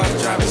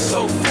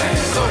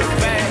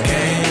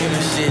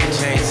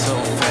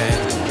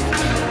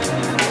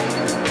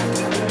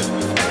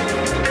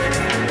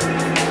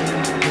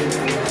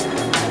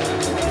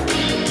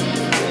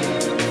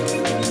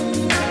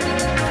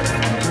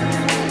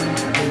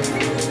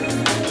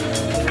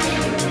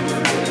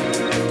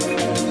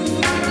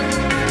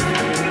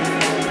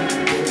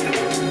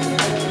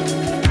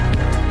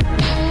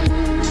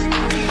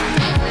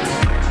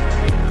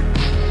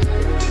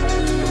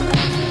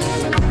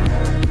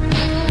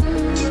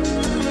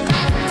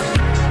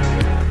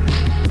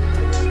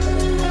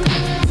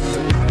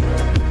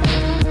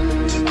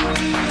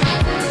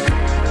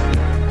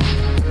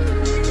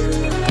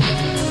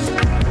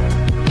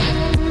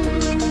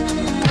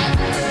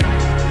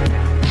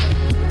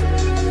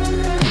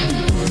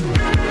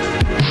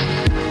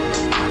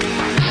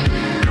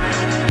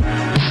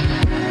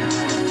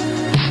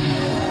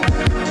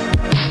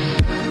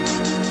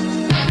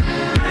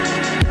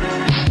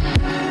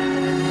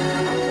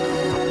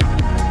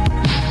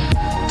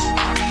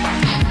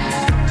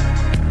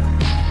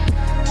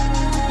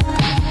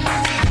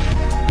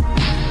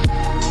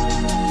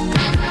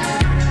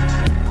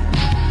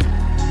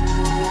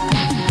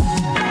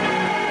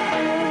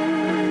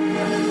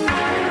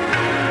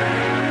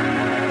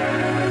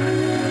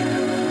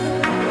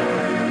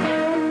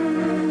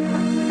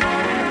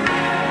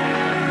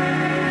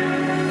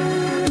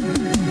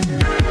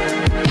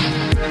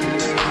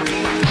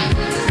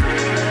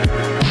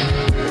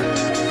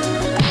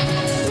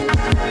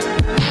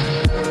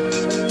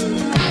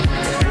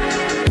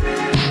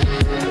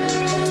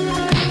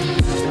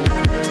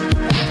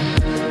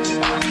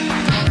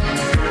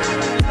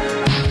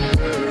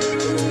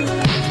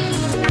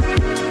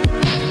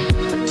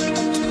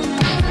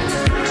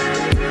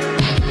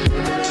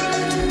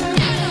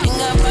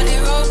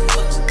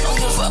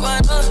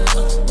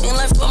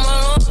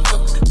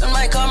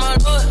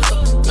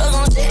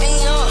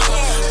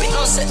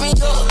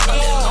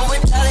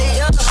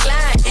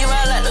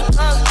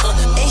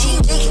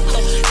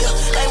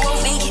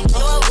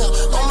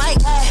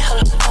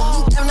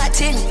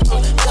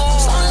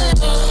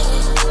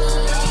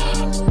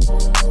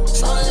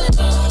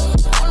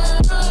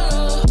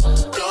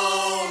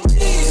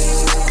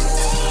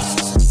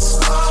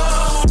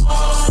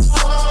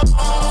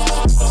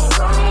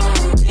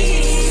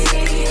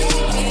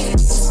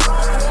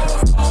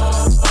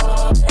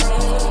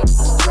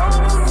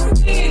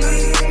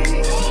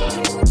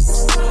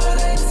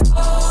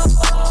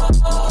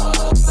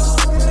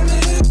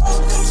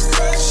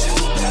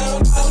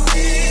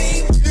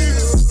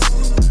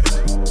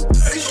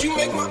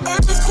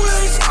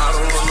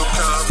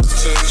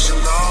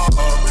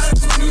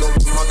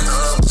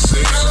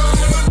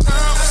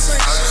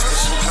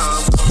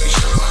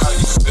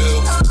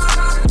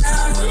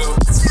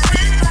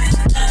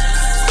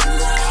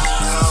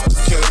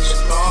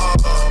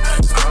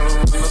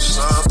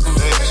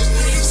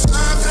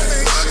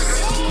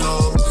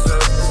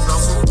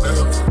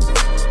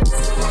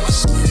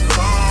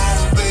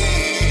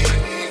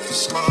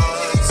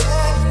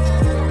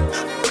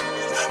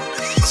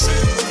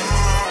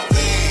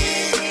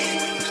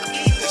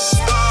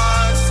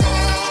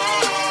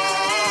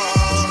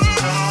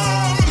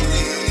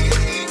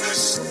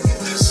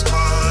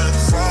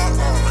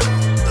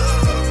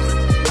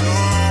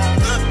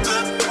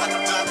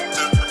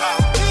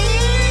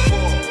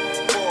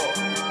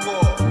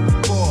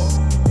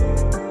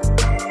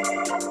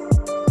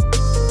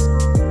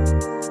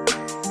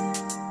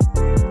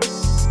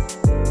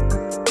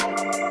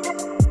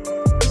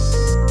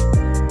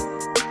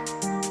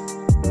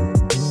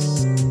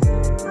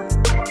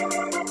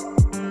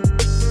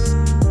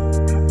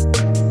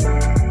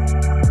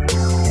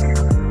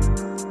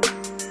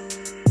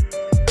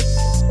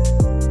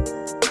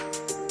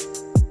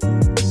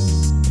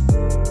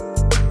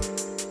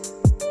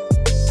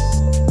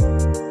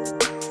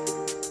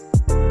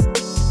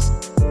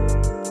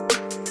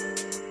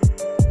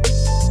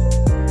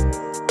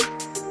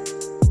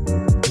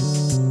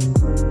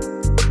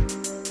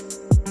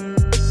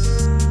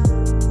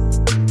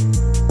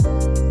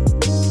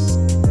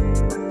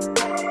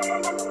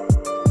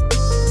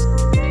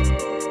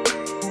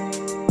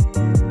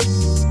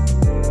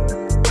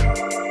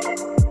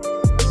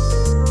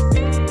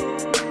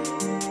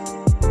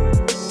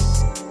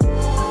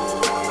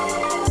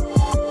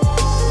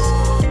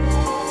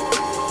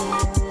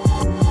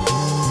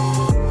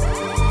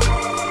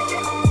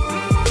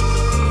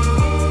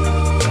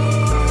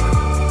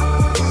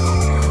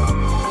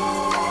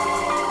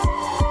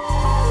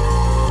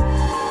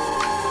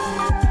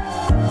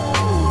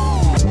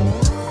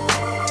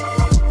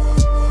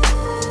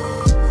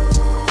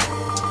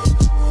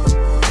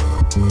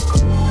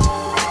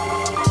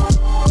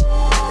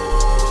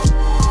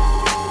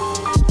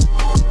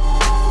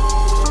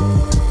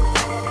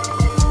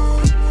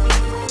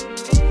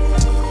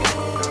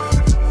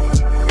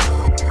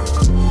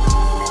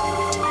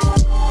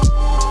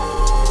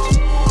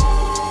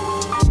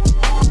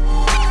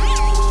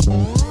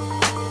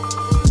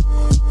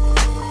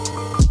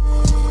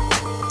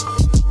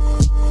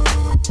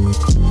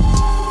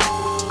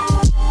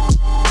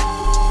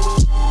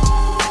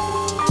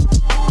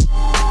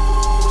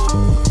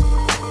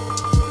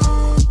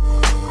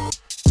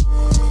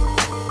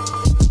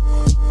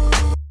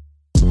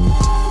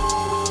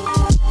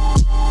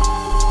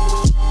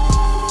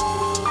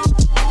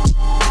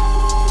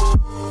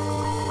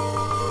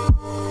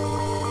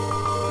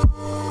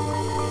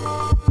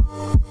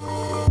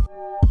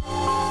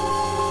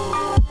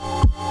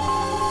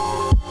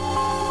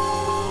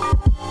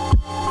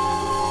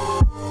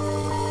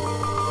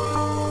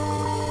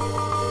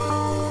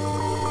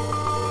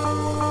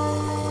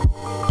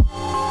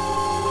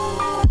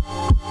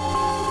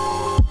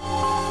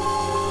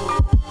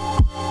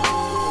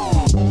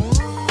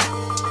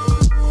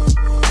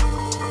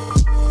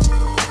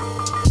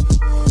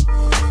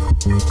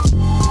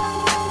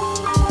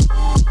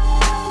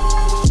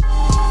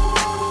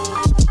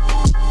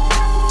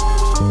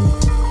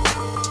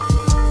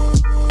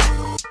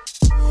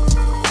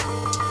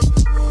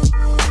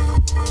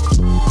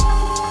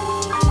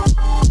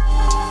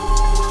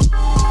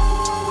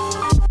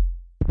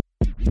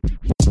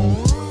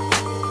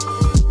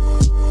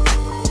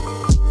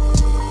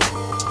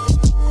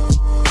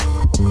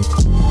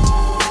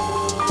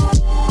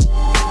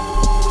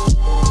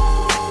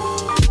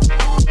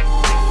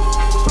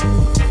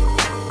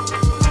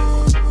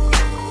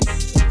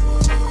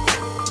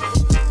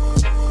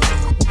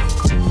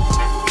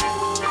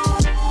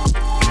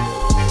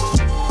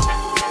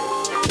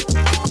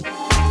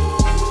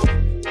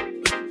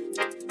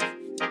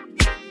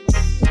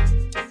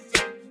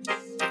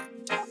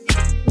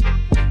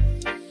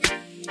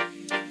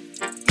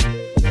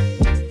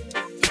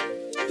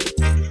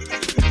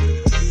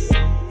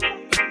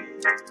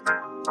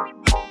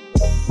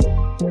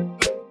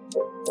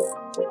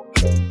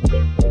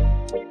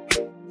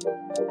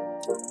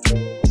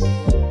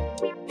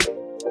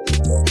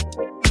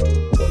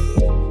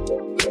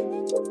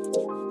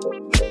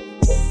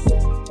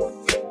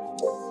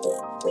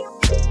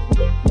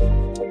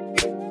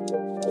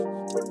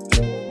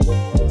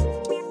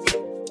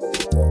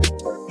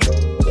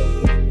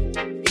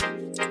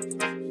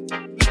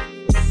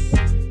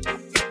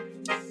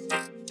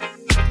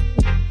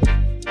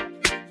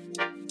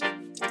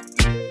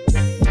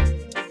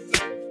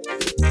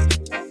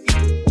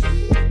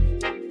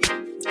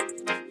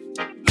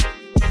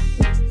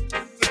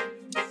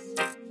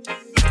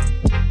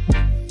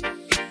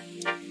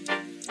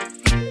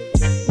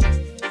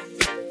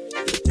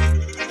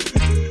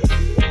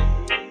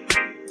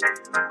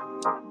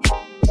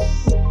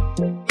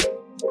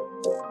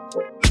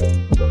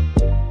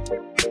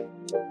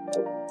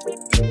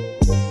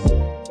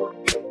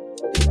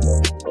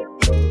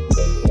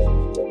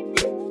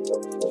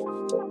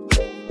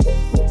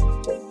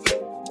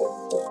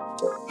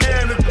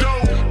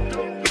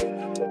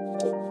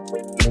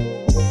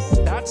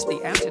 That's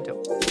the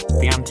antidote.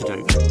 The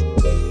antidote.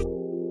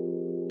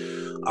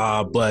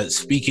 But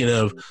speaking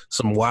of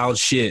some wild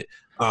shit,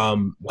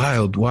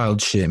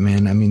 Wild shit,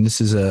 man. I mean,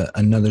 this is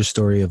another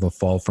story of a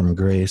fall from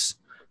grace,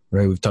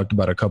 right? We've talked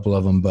about a couple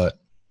of them, but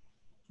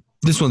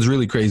this one's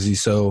really crazy.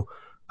 So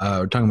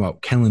we're talking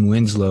about Kellen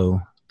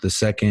Winslow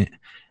II.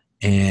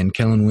 And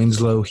Kellen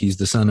Winslow, he's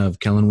the son of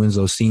Kellen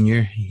Winslow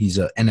Sr. He's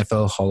an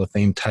NFL Hall of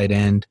Fame tight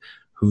end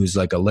who's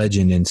like a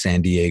legend in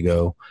San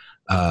Diego.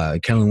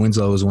 Kellen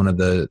Winslow was one of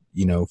the,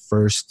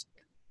 first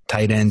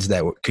tight ends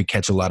that could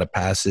catch a lot of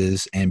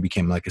passes and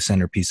became like a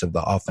centerpiece of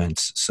the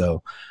offense.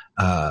 So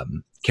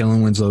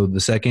Kellen Winslow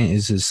II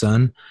is his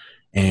son.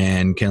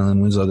 And Kellen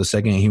Winslow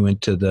II, he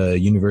went to the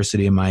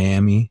University of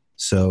Miami.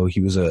 So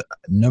he was a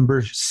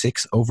number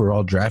 6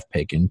 overall draft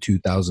pick in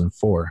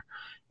 2004.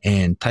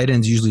 And tight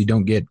ends usually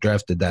don't get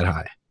drafted that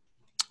high.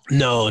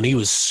 No, and he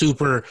was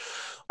super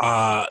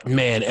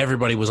man,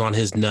 everybody was on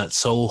his nuts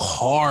so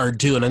hard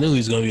too. And I knew he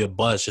was going to be a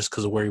bust just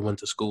because of where he went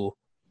to school.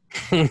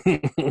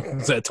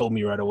 That told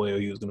me right away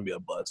he was going to be a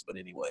bust. But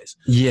anyways.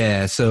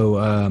 Yeah,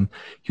 so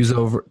he was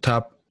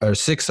top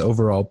 6th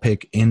overall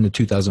pick in the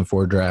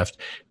 2004 draft.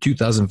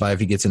 2005,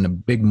 he gets in a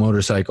big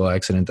motorcycle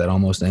accident that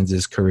almost ends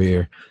his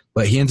career.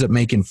 But he ends up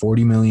making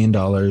 $40 million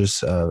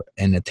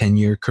in a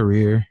 10-year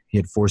career. He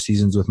had 4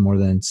 seasons with more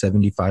than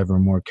 75 or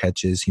more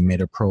catches. He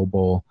made a Pro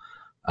Bowl.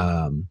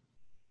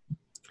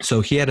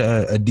 So he had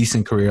a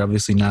decent career,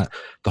 obviously not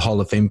the Hall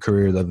of Fame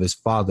career of his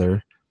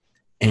father.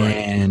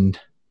 And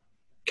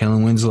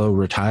Kellen Winslow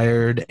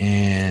retired.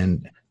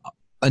 And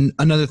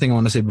another thing I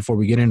want to say before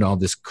we get into all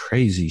this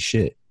crazy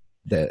shit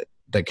that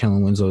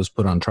Kellen Winslow is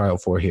put on trial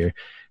for here,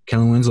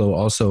 Kellen Winslow,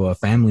 also a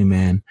family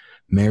man,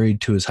 married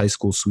to his high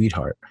school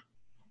sweetheart.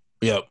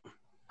 Yep.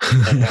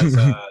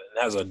 And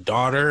has a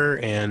daughter,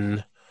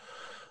 and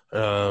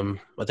I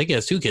think he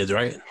has 2 kids,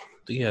 right?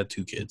 I think he had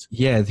 2 kids.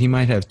 Yeah, he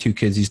might have 2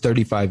 kids. He's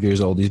 35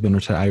 years old. He's been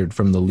retired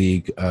from the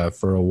league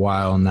for a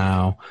while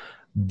now.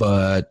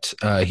 But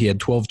he had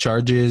 12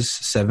 charges.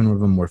 7 of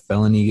them were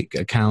felony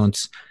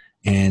accounts.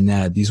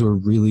 And these were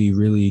really,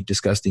 really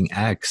disgusting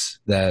acts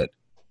that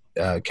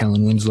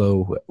Kellen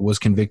Winslow was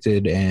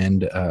convicted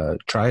and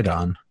tried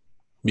on.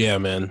 Yeah,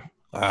 man.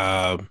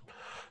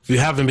 If you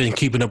haven't been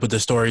keeping up with the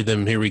story,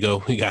 then here we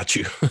go. We got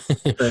you.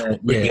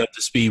 Bring you up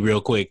to speed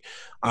real quick.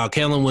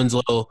 Kellen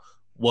Winslow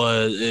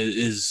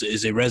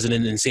is a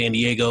resident in San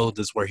Diego.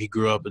 That's where he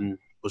grew up and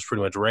was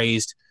pretty much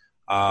raised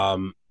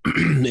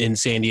in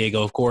San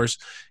Diego, of course.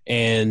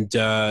 And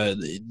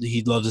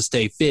he loves to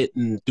stay fit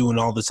and doing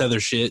all this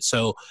other shit.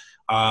 So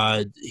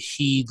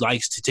he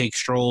likes to take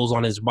strolls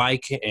on his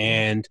bike,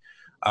 and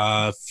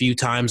a few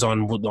times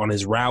on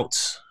his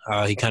routes.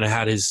 He kind of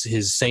had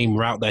his same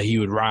route that he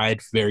would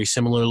ride very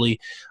similarly.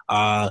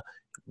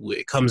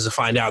 It comes to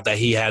find out that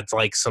he had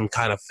like some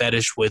kind of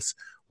fetish with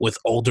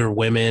older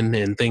women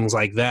and things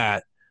like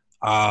that,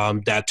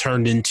 that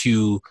turned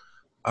into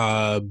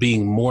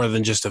being more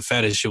than just a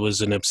fetish. It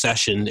was an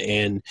obsession.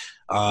 And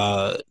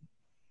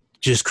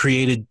just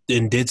created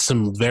and did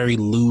some very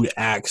lewd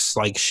acts,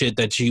 like shit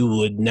that you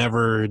would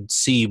never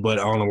see but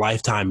on a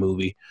Lifetime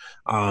movie.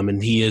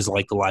 And he is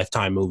like the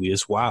Lifetime movie.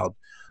 It's wild.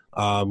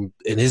 And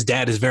his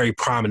dad is very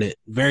prominent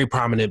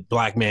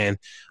black man,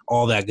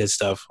 all that good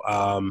stuff.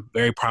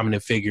 Very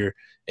prominent figure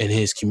in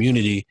his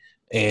community.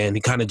 And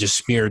he kind of just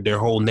smeared their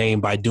whole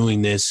name by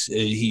doing this.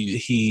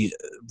 He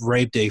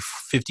raped a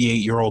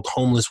 58-year-old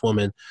homeless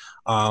woman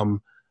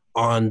on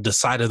the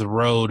side of the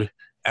road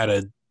at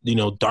a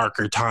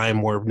darker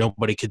time where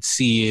nobody could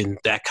see and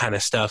that kind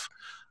of stuff.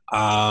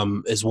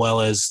 As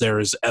well as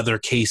there's other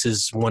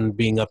cases, one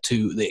being up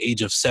to the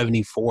age of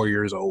 74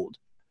 years old.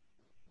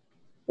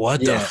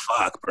 What the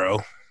fuck, bro?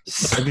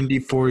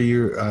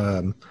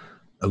 74-year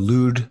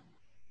lewd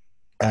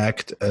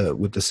act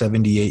with the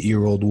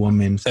 78-year-old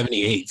woman.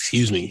 78,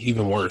 excuse me.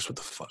 Even worse. What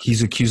the fuck?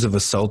 He's accused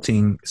of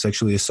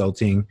sexually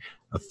assaulting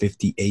a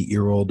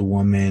 58-year-old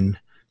woman.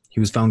 He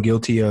was found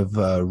guilty of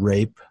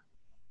rape.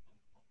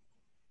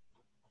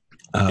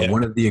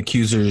 One of the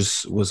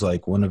accusers was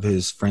like one of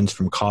his friends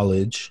from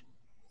college.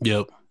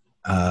 Yep.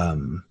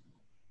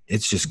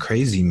 It's just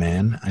crazy,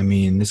 man. I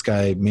mean, this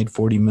guy made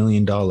 $40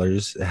 million,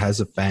 has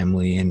a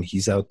family, and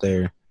he's out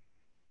there,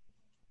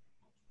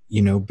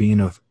 being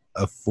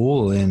a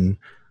fool and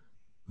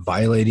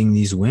violating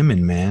these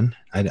women, man.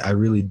 I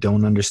really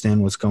don't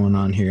understand what's going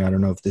on here. I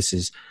don't know if this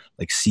is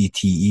like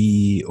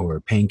CTE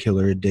or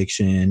painkiller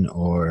addiction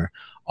or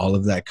all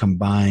of that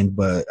combined,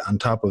 but on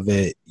top of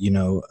it,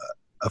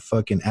 a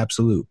fucking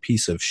absolute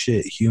piece of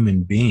shit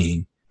human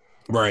being.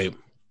 Right.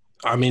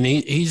 I mean,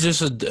 he's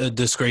just a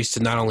disgrace to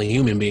not only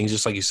human beings,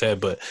 just like you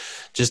said, but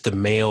just the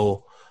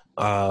male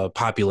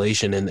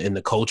population in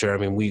the culture. I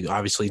mean, we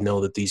obviously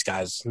know that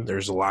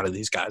there's a lot of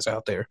these guys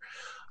out there.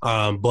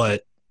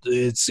 But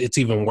it's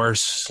even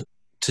worse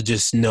to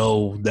just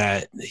know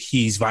that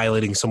he's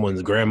violating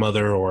someone's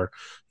grandmother or,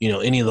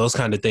 any of those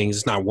kind of things.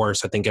 It's not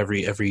worse. I think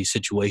every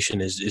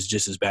situation is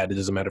just as bad. It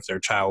doesn't matter if they're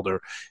a child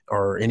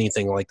or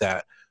anything like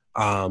that.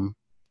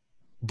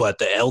 But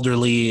the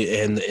elderly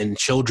and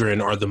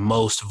children are the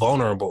most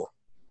vulnerable.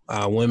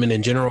 Women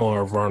in general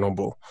are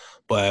vulnerable,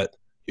 but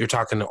you're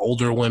talking to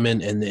older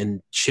women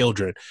and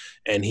children,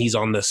 and he's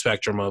on the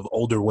spectrum of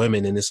older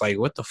women, and it's like,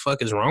 what the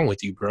fuck is wrong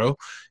with you, bro?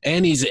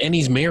 And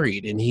he's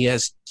married and he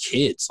has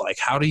kids. Like,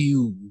 how do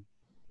you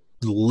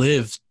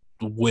live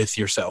with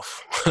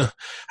yourself?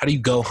 How do you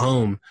go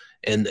home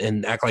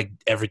and act like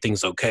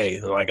everything's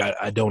okay? Like,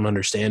 I don't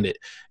understand it.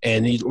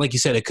 And like you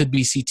said, it could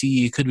be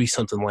CTE, it could be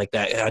something like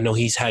that. I know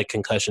he's had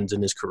concussions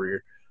in his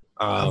career.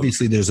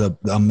 Obviously, there's a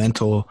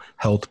mental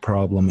health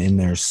problem in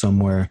there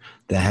somewhere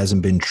that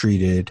hasn't been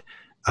treated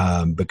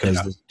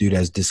because this dude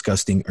has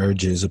disgusting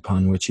urges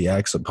upon which he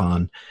acts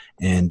upon,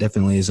 and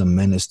definitely is a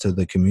menace to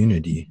the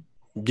community.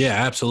 Yeah,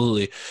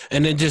 absolutely.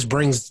 And it just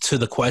brings to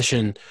the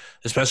question,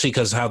 especially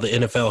because how the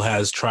NFL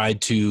has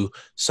tried to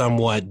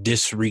somewhat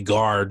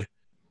disregard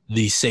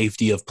the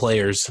safety of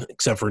players,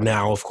 except for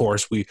now, of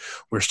course,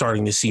 we're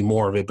starting to see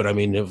more of it. But I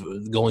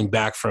mean, going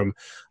back from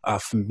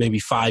maybe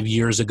 5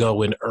 years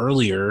ago and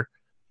earlier,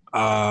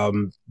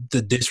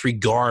 the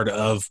disregard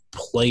of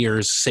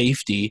players'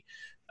 safety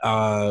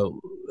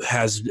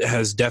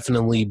has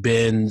definitely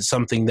been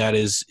something that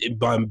has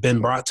been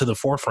brought to the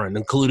forefront,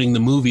 including the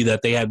movie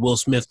that they had Will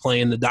Smith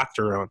playing the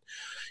doctor on,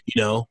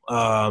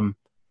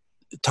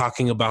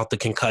 talking about the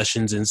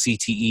concussions and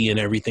CTE and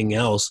everything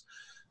else.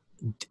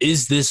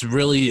 Is this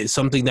really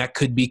something that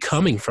could be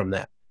coming from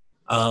that?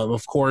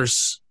 Of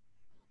course,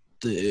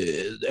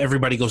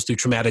 everybody goes through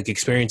traumatic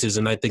experiences,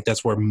 and I think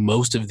that's where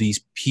most of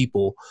these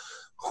people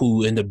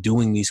who end up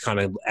doing these kind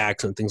of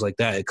acts and things like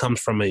that, it comes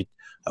from a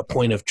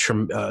point of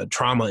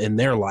trauma in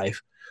their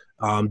life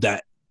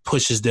that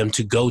pushes them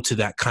to go to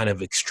that kind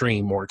of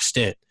extreme or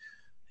extent.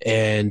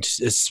 And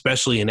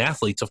especially in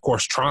athletes, of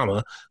course,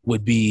 trauma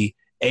would be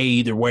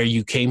either where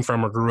you came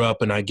from or grew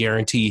up, and I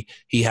guarantee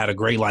he had a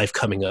great life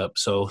coming up.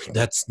 So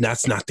that's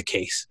not the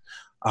case.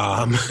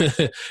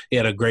 He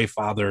had a great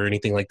father or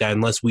anything like that,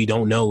 unless we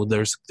don't know.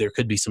 There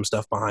could be some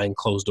stuff behind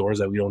closed doors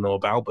that we don't know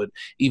about. But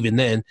even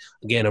then,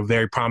 again, a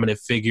very prominent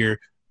figure,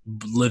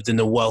 lived in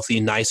a wealthy,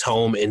 nice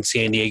home in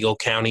San Diego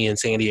County in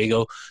San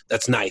Diego.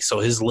 That's nice. So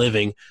his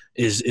living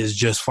is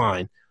just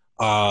fine.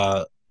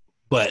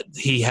 But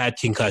he had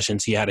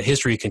concussions. He had a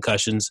history of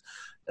concussions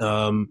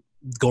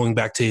going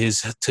back to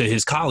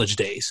his college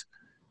days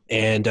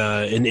and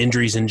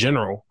injuries in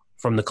general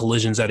from the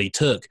collisions that he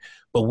took.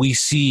 But we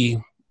see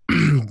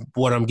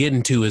what I'm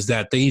getting to is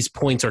that these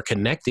points are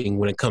connecting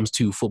when it comes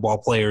to football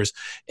players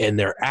and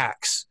their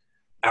acts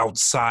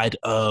outside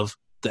of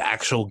the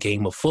actual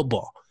game of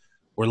football.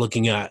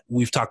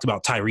 We've talked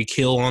about Tyreek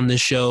Hill on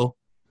this show.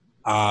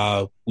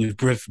 We've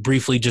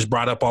briefly just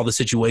brought up all the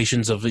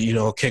situations of,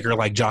 a kicker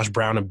like Josh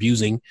Brown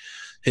abusing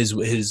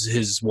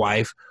his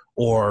wife,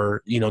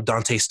 or,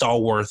 Dante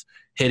Stallworth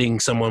hitting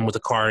someone with a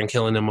car and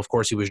killing him. Of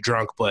course, he was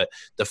drunk, but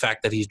the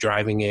fact that he's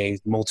driving a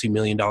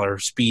multi-million-dollar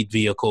speed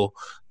vehicle,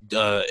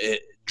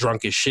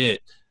 drunk as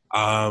shit,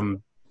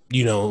 to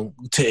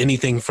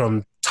anything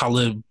from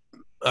Talib,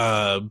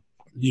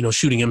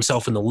 shooting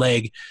himself in the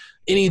leg,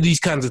 any of these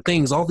kinds of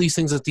things, all these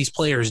things that these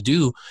players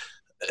do,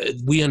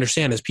 we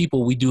understand as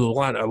people, we do a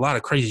lot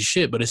of crazy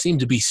shit, but it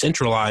seems to be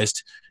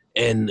centralized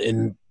and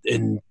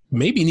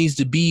maybe needs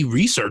to be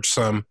researched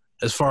some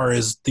as far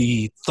as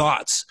the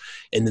thoughts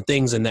and the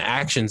things and the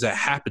actions that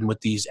happen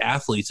with these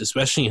athletes,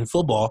 especially in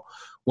football,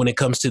 when it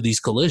comes to these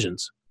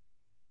collisions.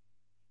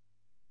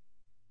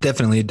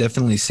 Definitely. It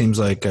definitely seems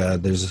like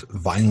there's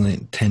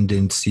violent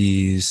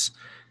tendencies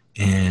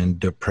and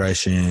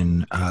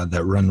depression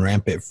that run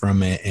rampant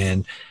from it.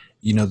 And,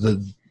 you know,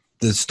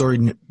 the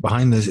story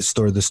behind the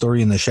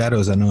story in the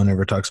shadows that no one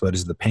ever talks about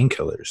is the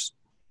painkillers.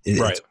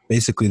 Right. It's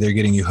basically they're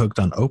getting you hooked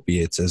on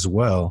opiates as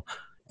well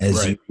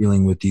as you're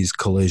dealing with these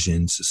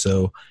collisions.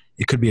 So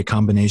it could be a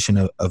combination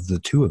of the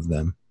two of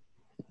them.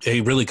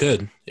 It really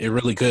could. It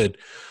really could.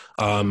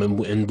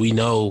 And we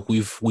know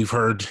we've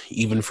heard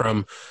even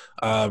from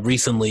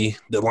recently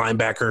the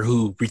linebacker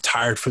who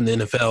retired from the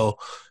NFL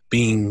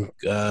being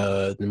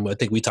and I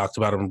think we talked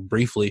about him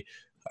briefly.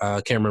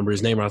 I can't remember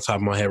his name on top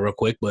of my head real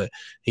quick, but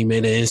he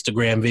made an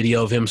Instagram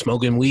video of him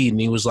smoking weed,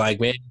 and he was like,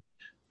 "Man,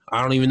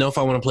 I don't even know if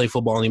I want to play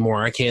football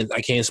anymore. I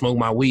can't smoke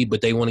my weed,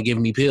 but they want to give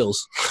me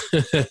pills."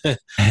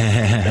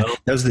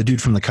 That was the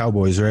dude from the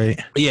Cowboys, right?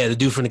 Yeah, the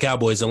dude from the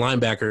Cowboys, the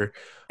linebacker.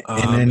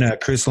 And then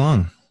Chris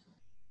Long.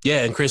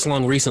 Yeah, and Chris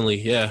Long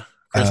recently. Yeah,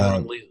 Chris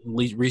Long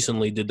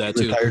recently did that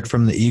too. Retired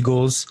from the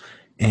Eagles,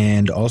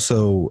 and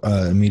also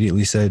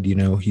immediately said, you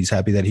know, he's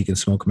happy that he can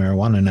smoke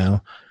marijuana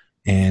now,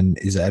 and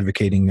is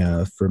advocating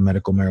for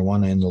medical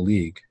marijuana in the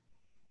league.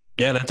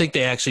 Yeah, and I think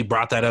they actually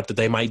brought that up that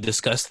they might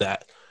discuss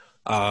that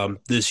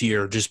this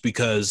year, just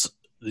because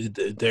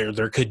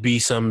there could be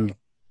some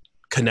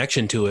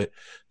connection to it,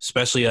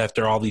 especially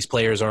after all these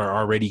players are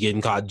already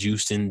getting caught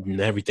juiced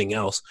and everything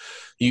else.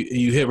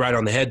 You hit right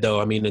on the head,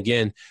 though. I mean,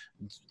 again,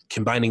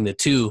 combining the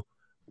two,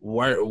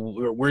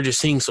 we're just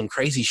seeing some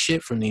crazy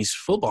shit from these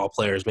football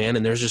players, man,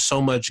 and there's just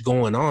so much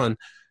going on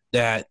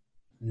that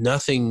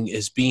nothing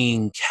is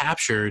being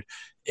captured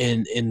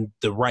in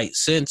the right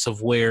sense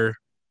of where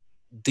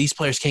these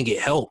players can't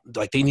get help.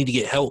 Like, they need to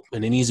get help,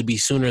 and it needs to be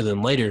sooner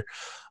than later.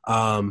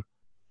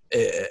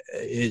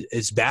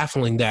 It's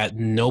baffling that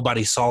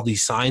nobody saw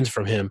these signs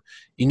from him.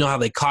 You know how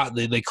they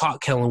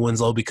caught Kellen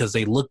Winslow because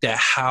they looked at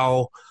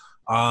how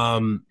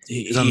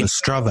he's on the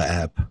Strava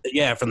app.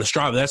 Yeah, from the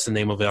Strava. That's the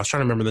name of it. I was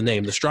trying to remember the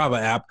name. The Strava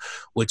app,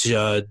 which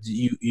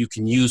you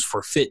can use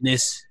for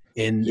fitness.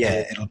 And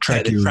it'll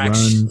track your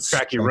runs.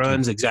 Track your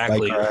runs,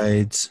 exactly. Bike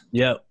rides.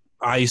 Yep.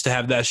 I used to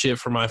have that shit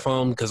for my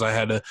phone because I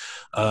had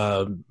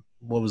a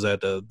what was that?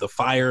 The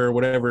Fire or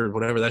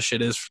whatever that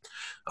shit is.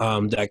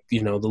 That,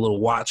 you know, the little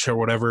watch or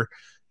whatever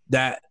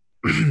that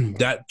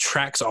that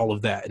tracks all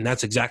of that, and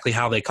that's exactly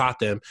how they caught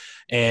them.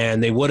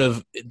 And they would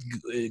have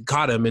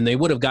caught him, and they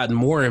would have gotten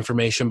more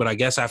information. But I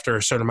guess after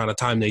a certain amount of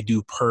time, they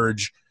do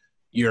purge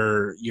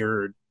your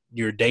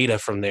data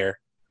from there.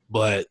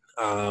 But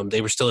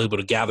they were still able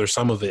to gather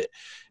some of it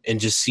and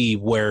just see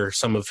where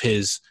some of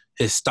his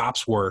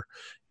stops were.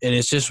 And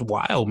it's just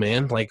wild,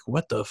 man. Like,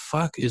 what the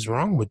fuck is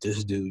wrong with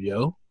this dude,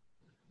 yo?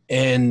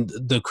 And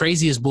the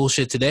craziest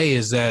bullshit today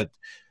is that,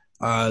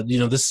 you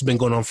know, this has been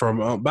going on for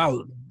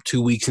about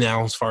 2 weeks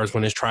now as far as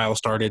when his trial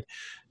started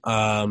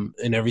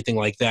and everything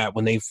like that.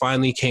 When they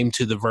finally came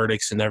to the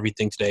verdicts and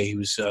everything today, he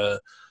was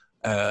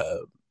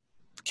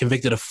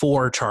convicted of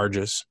 4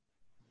 charges.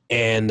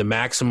 And the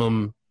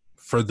maximum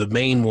for the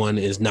main one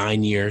is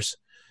 9 years,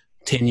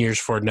 10 years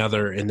for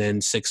another, and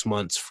then 6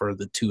 months for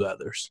the 2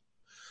 others.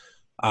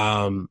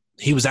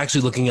 He was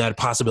actually looking at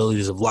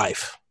possibilities of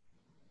life.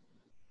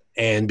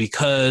 And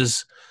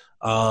because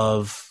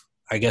of,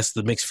 I guess,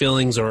 the mixed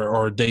feelings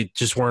or they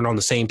just weren't on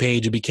the same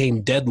page, it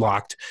became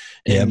deadlocked.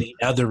 And the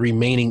other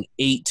remaining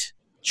 8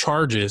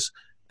 charges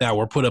that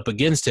were put up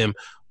against him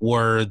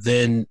were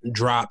then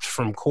dropped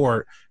from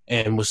court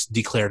and was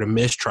declared a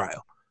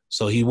mistrial.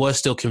 So he was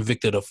still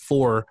convicted of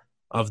 4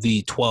 of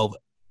the 12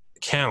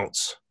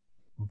 counts,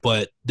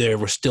 but there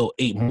were still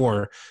 8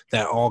 more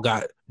that all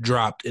got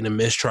dropped in a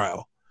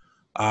mistrial.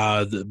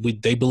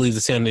 They believe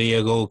the San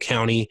Diego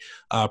County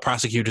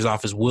prosecutor's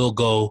office will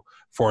go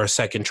for a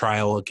second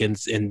trial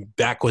against and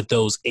back with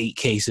those 8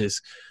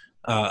 cases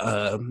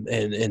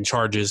and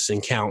charges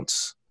and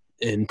counts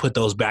and put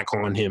those back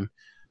on him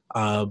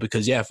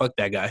because fuck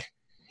that guy.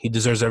 He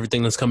deserves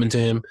everything that's coming to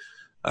him.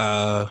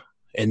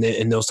 And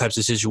in those types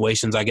of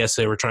situations, I guess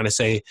they were trying to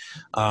say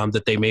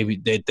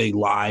that they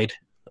lied.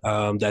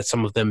 That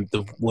some of them,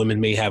 the women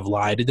may have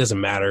lied. It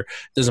doesn't matter.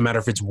 It doesn't matter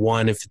if it's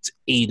 1, if it's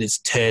 8, it's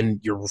 10.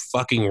 You're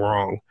fucking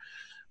wrong.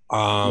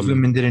 These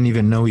women didn't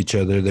even know each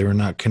other. They were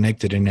not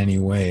connected in any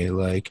way.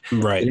 Like,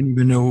 right. They didn't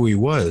even know who he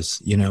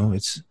was. You know,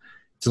 it's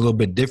a little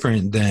bit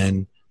different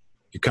than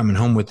you're coming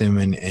home with him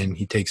and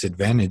he takes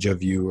advantage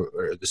of you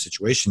or the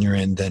situation you're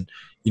in. Then,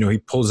 you know, he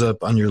pulls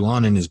up on your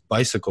lawn in his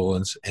bicycle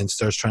and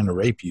starts trying to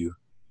rape you.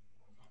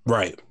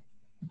 Right.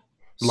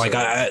 Like,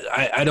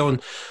 I know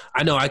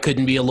I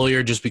couldn't be a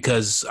lawyer just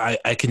because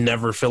I can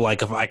never feel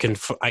like if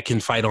I can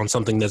fight on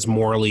something that's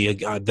morally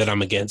that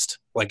I'm against.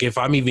 Like, if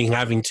I'm even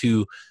having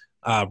to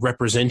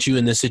represent you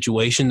in this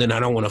situation, then I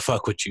don't want to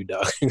fuck with you,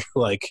 dog.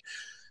 Like,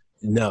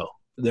 No,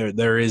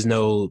 there is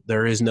no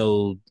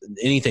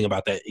anything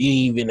about that,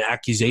 even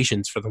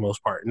accusations for the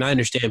most part. And I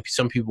understand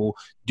some people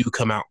do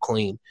come out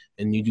clean,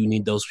 and you do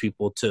need those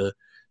people to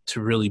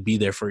really be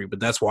there for you. But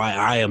that's why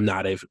I am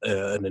not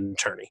an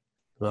attorney.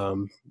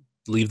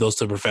 Leave those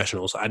to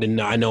professionals. I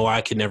know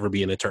I could never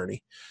be an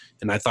attorney,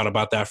 and I thought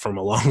about that from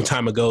a long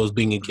time ago as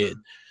being a kid.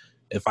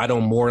 If I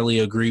don't morally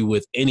agree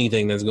with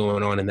anything that's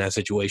going on in that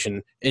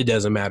situation, it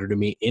doesn't matter to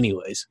me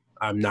anyways.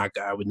 I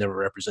would never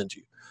represent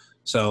you.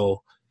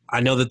 So I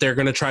know that they're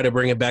going to try to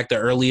bring it back. The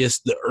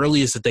earliest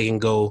that they can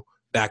go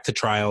back to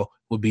trial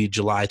would be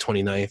July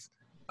 29th.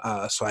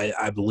 So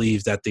I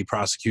believe that the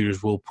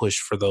prosecutors will push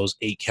for those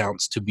 8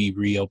 counts to be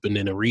reopened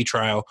in a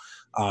retrial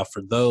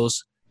for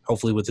those,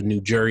 hopefully with a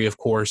new jury, of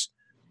course.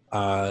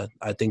 I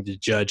think the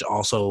judge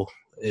also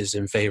is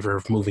in favor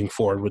of moving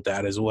forward with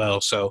that as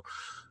well. So,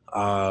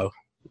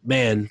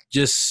 man,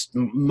 just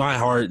my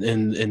heart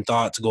and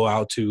thoughts go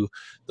out to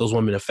those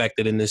women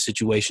affected in this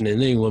situation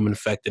and any women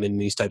affected in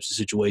these types of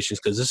situations,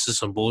 because this is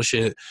some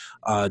bullshit.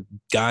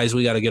 Guys,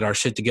 we got to get our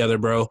shit together,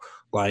 bro.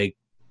 Like,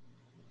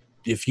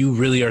 if you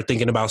really are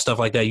thinking about stuff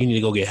like that, you need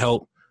to go get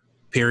help,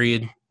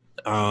 period.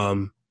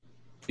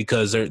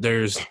 Because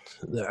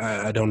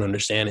I don't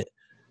understand it.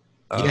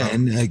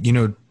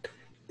 And,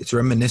 it's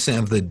reminiscent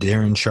of the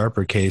Darren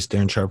Sharper case.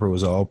 Darren Sharper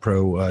was all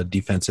pro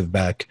defensive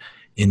back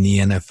in the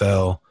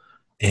NFL.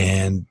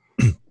 And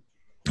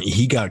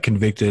he got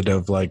convicted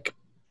of like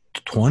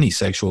 20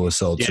 sexual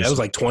assaults. Yeah, it was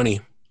like 20.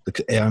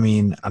 I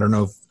mean, I don't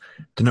know if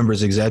the number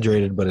is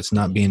exaggerated, but it's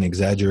not being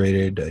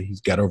exaggerated.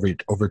 He's got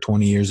over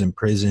 20 years in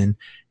prison,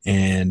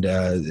 and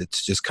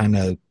it's just kind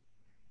of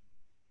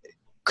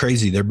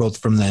crazy. They're both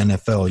from the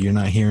NFL. You're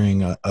not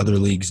hearing other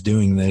leagues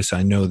doing this.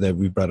 I know that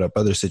we brought up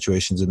other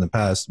situations in the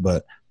past,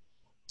 but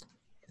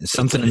it's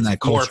something in that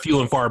culture. More few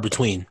and far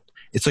between.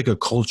 It's like a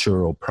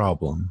cultural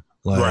problem.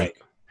 Like, right.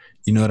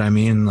 You know what I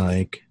mean?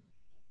 Like,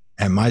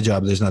 at my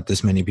job, there's not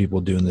this many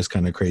people doing this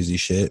kind of crazy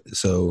shit.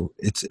 So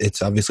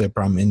it's obviously a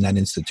problem in that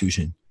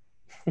institution.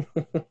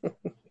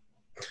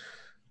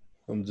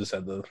 I'm just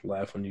had to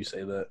laugh when you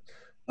say that.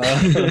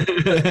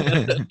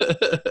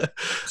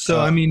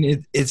 So, I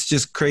mean, it's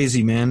just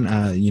crazy, man.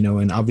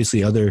 And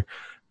obviously other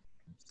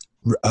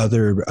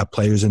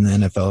players in the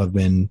NFL have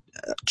been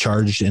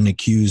charged and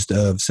accused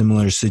of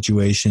similar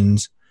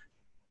situations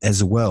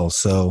as well.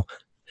 So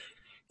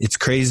it's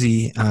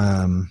crazy.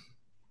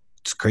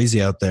 It's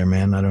crazy out there,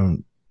 man. I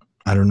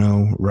don't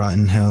know.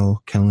 Rotten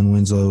hell, Kellen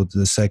Winslow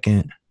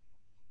II.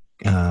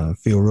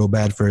 Feel real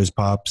bad for his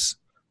pops,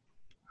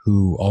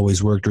 who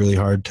always worked really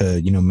hard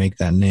to, make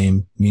that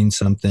name mean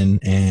something,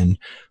 and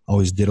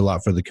always did a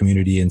lot for the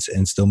community, and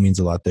still means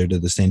a lot there to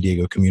the San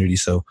Diego community.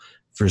 So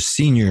for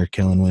senior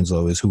Kellen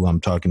Winslow is who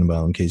I'm talking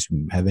about, in case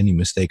you have any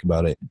mistake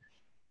about it.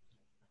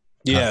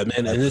 Yeah,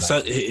 man, and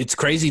it's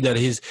crazy that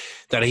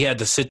he had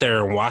to sit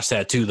there and watch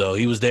that too. Though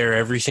he was there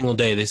every single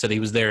day. They said he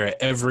was there at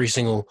every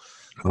single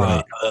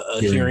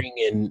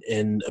hearing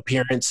and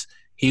appearance.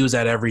 He was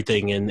at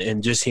everything,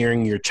 and just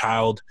hearing your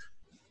child,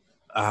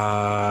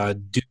 hearing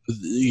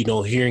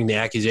the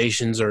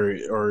accusations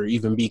or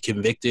even be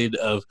convicted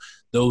of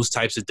those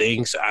types of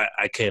things,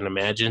 I can't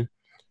imagine.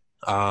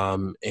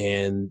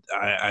 And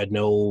I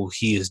know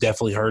he is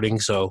definitely hurting.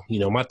 So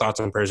my thoughts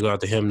and prayers go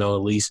out to him, though,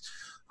 at least.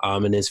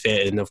 And his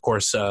family, and of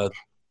course,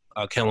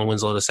 Kellen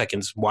Winslow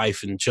II's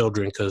wife and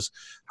children. Because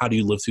how do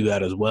you live through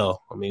that as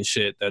well? I mean,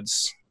 shit,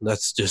 that's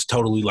just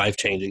totally life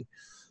changing.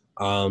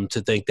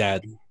 To think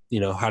that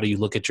how do you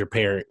look at your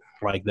parent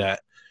like that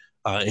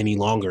any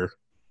longer?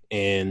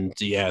 And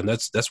yeah,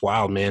 that's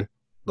wild, man.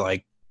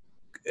 Like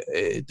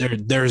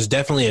there's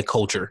definitely a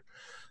culture.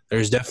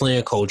 There's definitely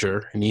a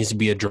culture. It needs to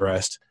be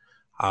addressed.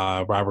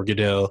 Roger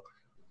Goodell,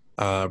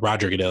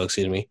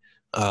 excuse me.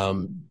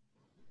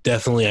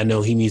 Definitely, I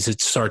know he needs to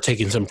start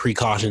taking some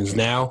precautions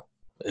now,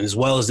 as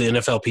well as the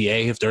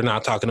NFLPA, if they're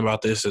not talking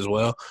about this as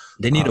well.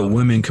 They need a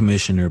women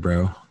commissioner,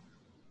 bro.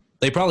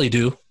 They probably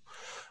do,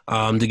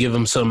 to give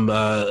them some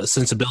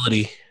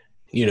sensibility,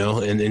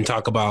 and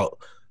talk about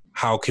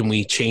how can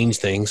we change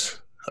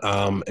things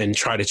and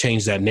try to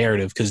change that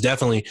narrative. Because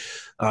definitely,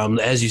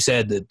 as you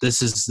said, that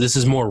this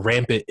is more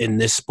rampant in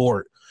this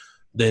sport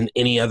than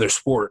any other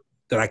sport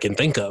that I can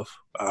think of.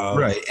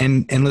 Right.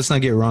 And let's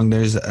not get wrong.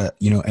 There's,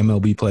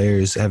 MLB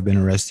players have been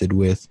arrested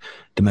with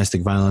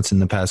domestic violence in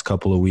the past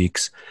couple of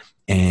weeks,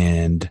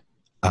 and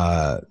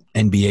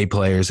NBA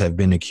players have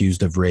been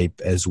accused of rape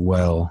as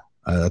well.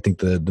 I think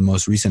the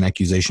most recent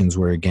accusations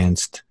were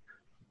against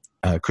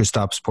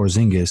Kristaps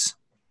Porzingis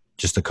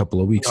just a couple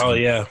of weeks ago. Oh,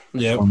 yeah.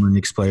 Yeah. Former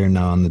Knicks player,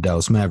 now on the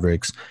Dallas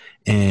Mavericks.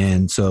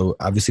 And so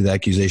obviously the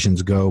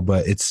accusations go,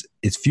 but it's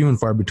few and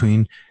far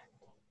between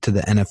to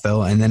the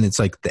NFL. And then it's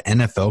like the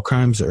NFL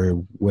crimes are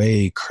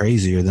way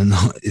crazier than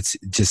it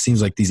just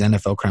seems like these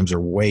NFL crimes are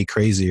way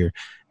crazier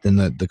than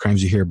the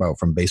crimes you hear about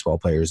from baseball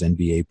players,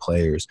 NBA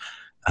players.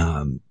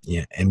 And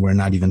we're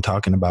not even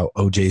talking about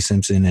O.J.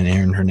 Simpson and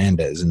Aaron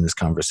Hernandez in this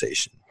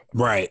conversation.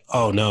 Right.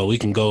 Oh no, we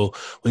can go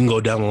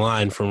down the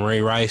line from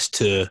Ray Rice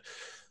to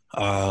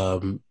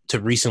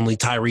recently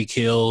Tyreek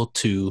Hill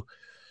to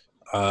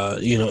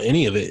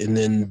any of it. And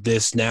then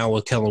this now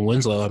with Kellen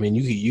Winslow, I mean,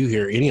 you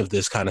hear any of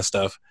this kind of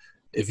stuff.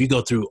 If you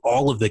go through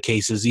all of the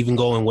cases, even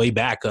going way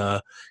back, you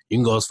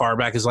can go as far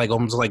back as like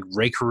almost like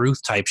Ray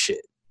Caruth type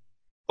shit.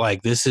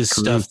 Like this is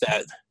stuff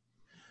that,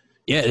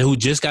 who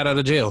just got out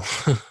of jail.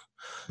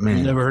 Man.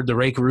 You never heard the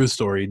Ray Caruth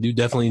story. You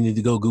definitely need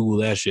to go Google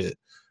that shit,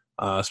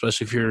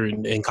 especially if you're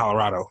in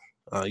Colorado.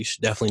 You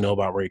should definitely know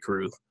about Ray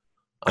Caruth.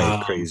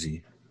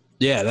 Crazy.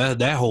 Yeah,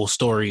 that whole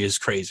story is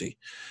crazy.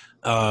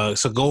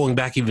 So going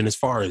back even as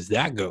far as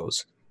that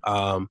goes,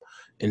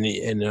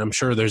 and I'm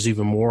sure there's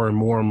even more and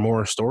more and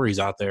more stories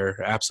out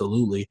there.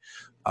 Absolutely.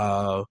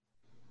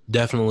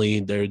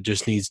 Definitely there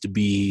just needs to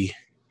be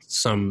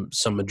some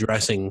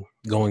addressing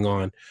going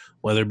on,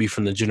 whether it be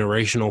from the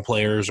generational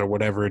players or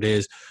whatever it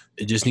is.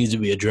 It just needs to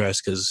be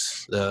addressed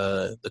because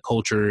the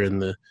culture and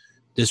the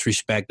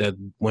disrespect that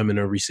women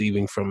are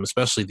receiving from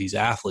especially these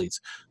athletes,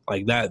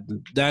 like that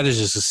is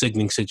just a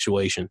sickening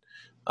situation.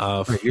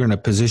 You're in a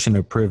position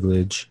of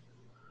privilege,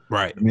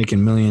 right?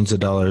 Making millions of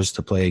dollars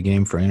to play a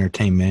game for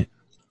entertainment,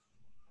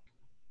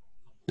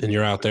 and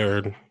you're out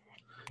there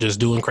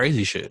just doing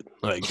crazy shit.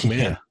 Like,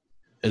 man,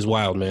 it's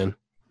wild, man.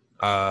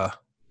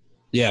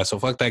 So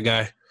fuck that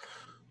guy.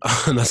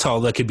 That's all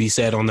that could be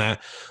said on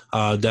that.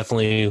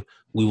 Definitely,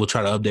 we will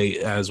try to update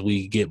as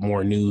we get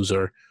more news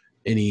or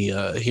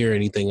hear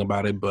anything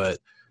about it. But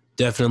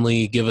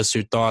definitely give us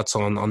your thoughts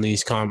on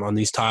these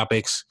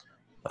topics.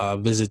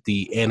 Visit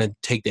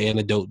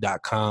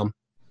taketheantidote.com.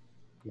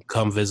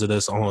 Come visit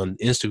us on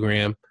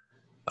Instagram.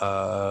 Do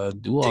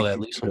all that.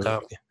 Leave some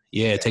comment.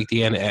 Yeah, take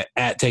the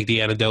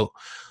antidote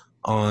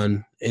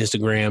on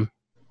Instagram.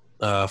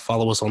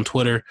 Follow us on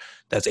Twitter.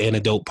 That's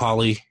Antidote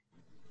Poly.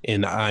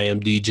 And I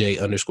am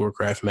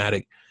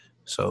DJ_Craftmatic.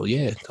 So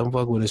yeah, come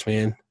fuck with us,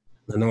 man.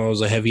 I know it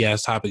was a heavy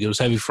ass topic. It was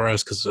heavy for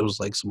us because it was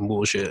like some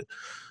bullshit.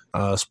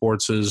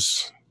 Sports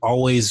is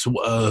always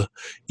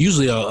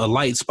usually a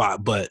light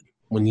spot, but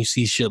when you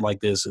see shit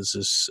like this, it's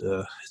just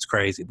it's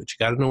crazy. But you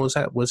got to know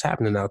what's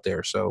happening out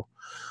there. So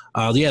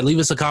leave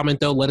us a comment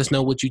though. Let us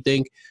know what you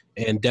think,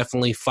 and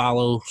definitely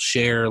follow,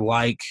 share,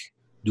 like,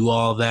 do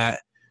all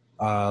that.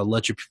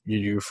 Let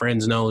your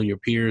friends know, your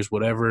peers,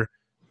 whatever.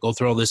 Go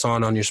throw this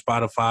on your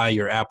Spotify,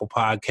 your Apple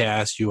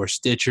Podcasts, your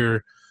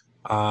Stitcher,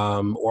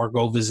 or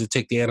go visit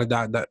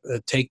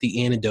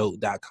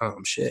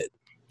taketheantidote.com. Shit.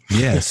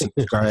 Yeah,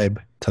 subscribe,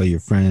 tell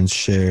your friends,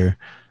 share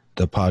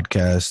the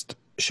podcast,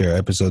 share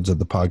episodes of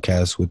the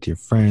podcast with your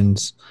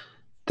friends.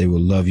 They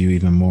will love you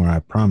even more, I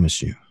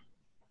promise you.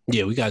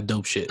 Yeah, we got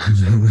dope shit.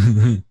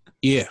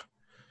 Yeah.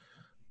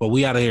 Well,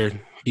 we out of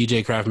here.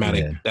 DJ Craftmatic.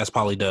 Yeah. That's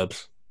Poly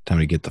Dubs. Time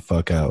to get the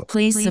fuck out.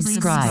 Please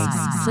subscribe.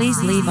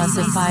 Please leave us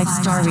a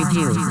 5-star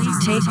review.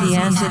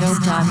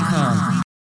 TakeTheAntidote.com.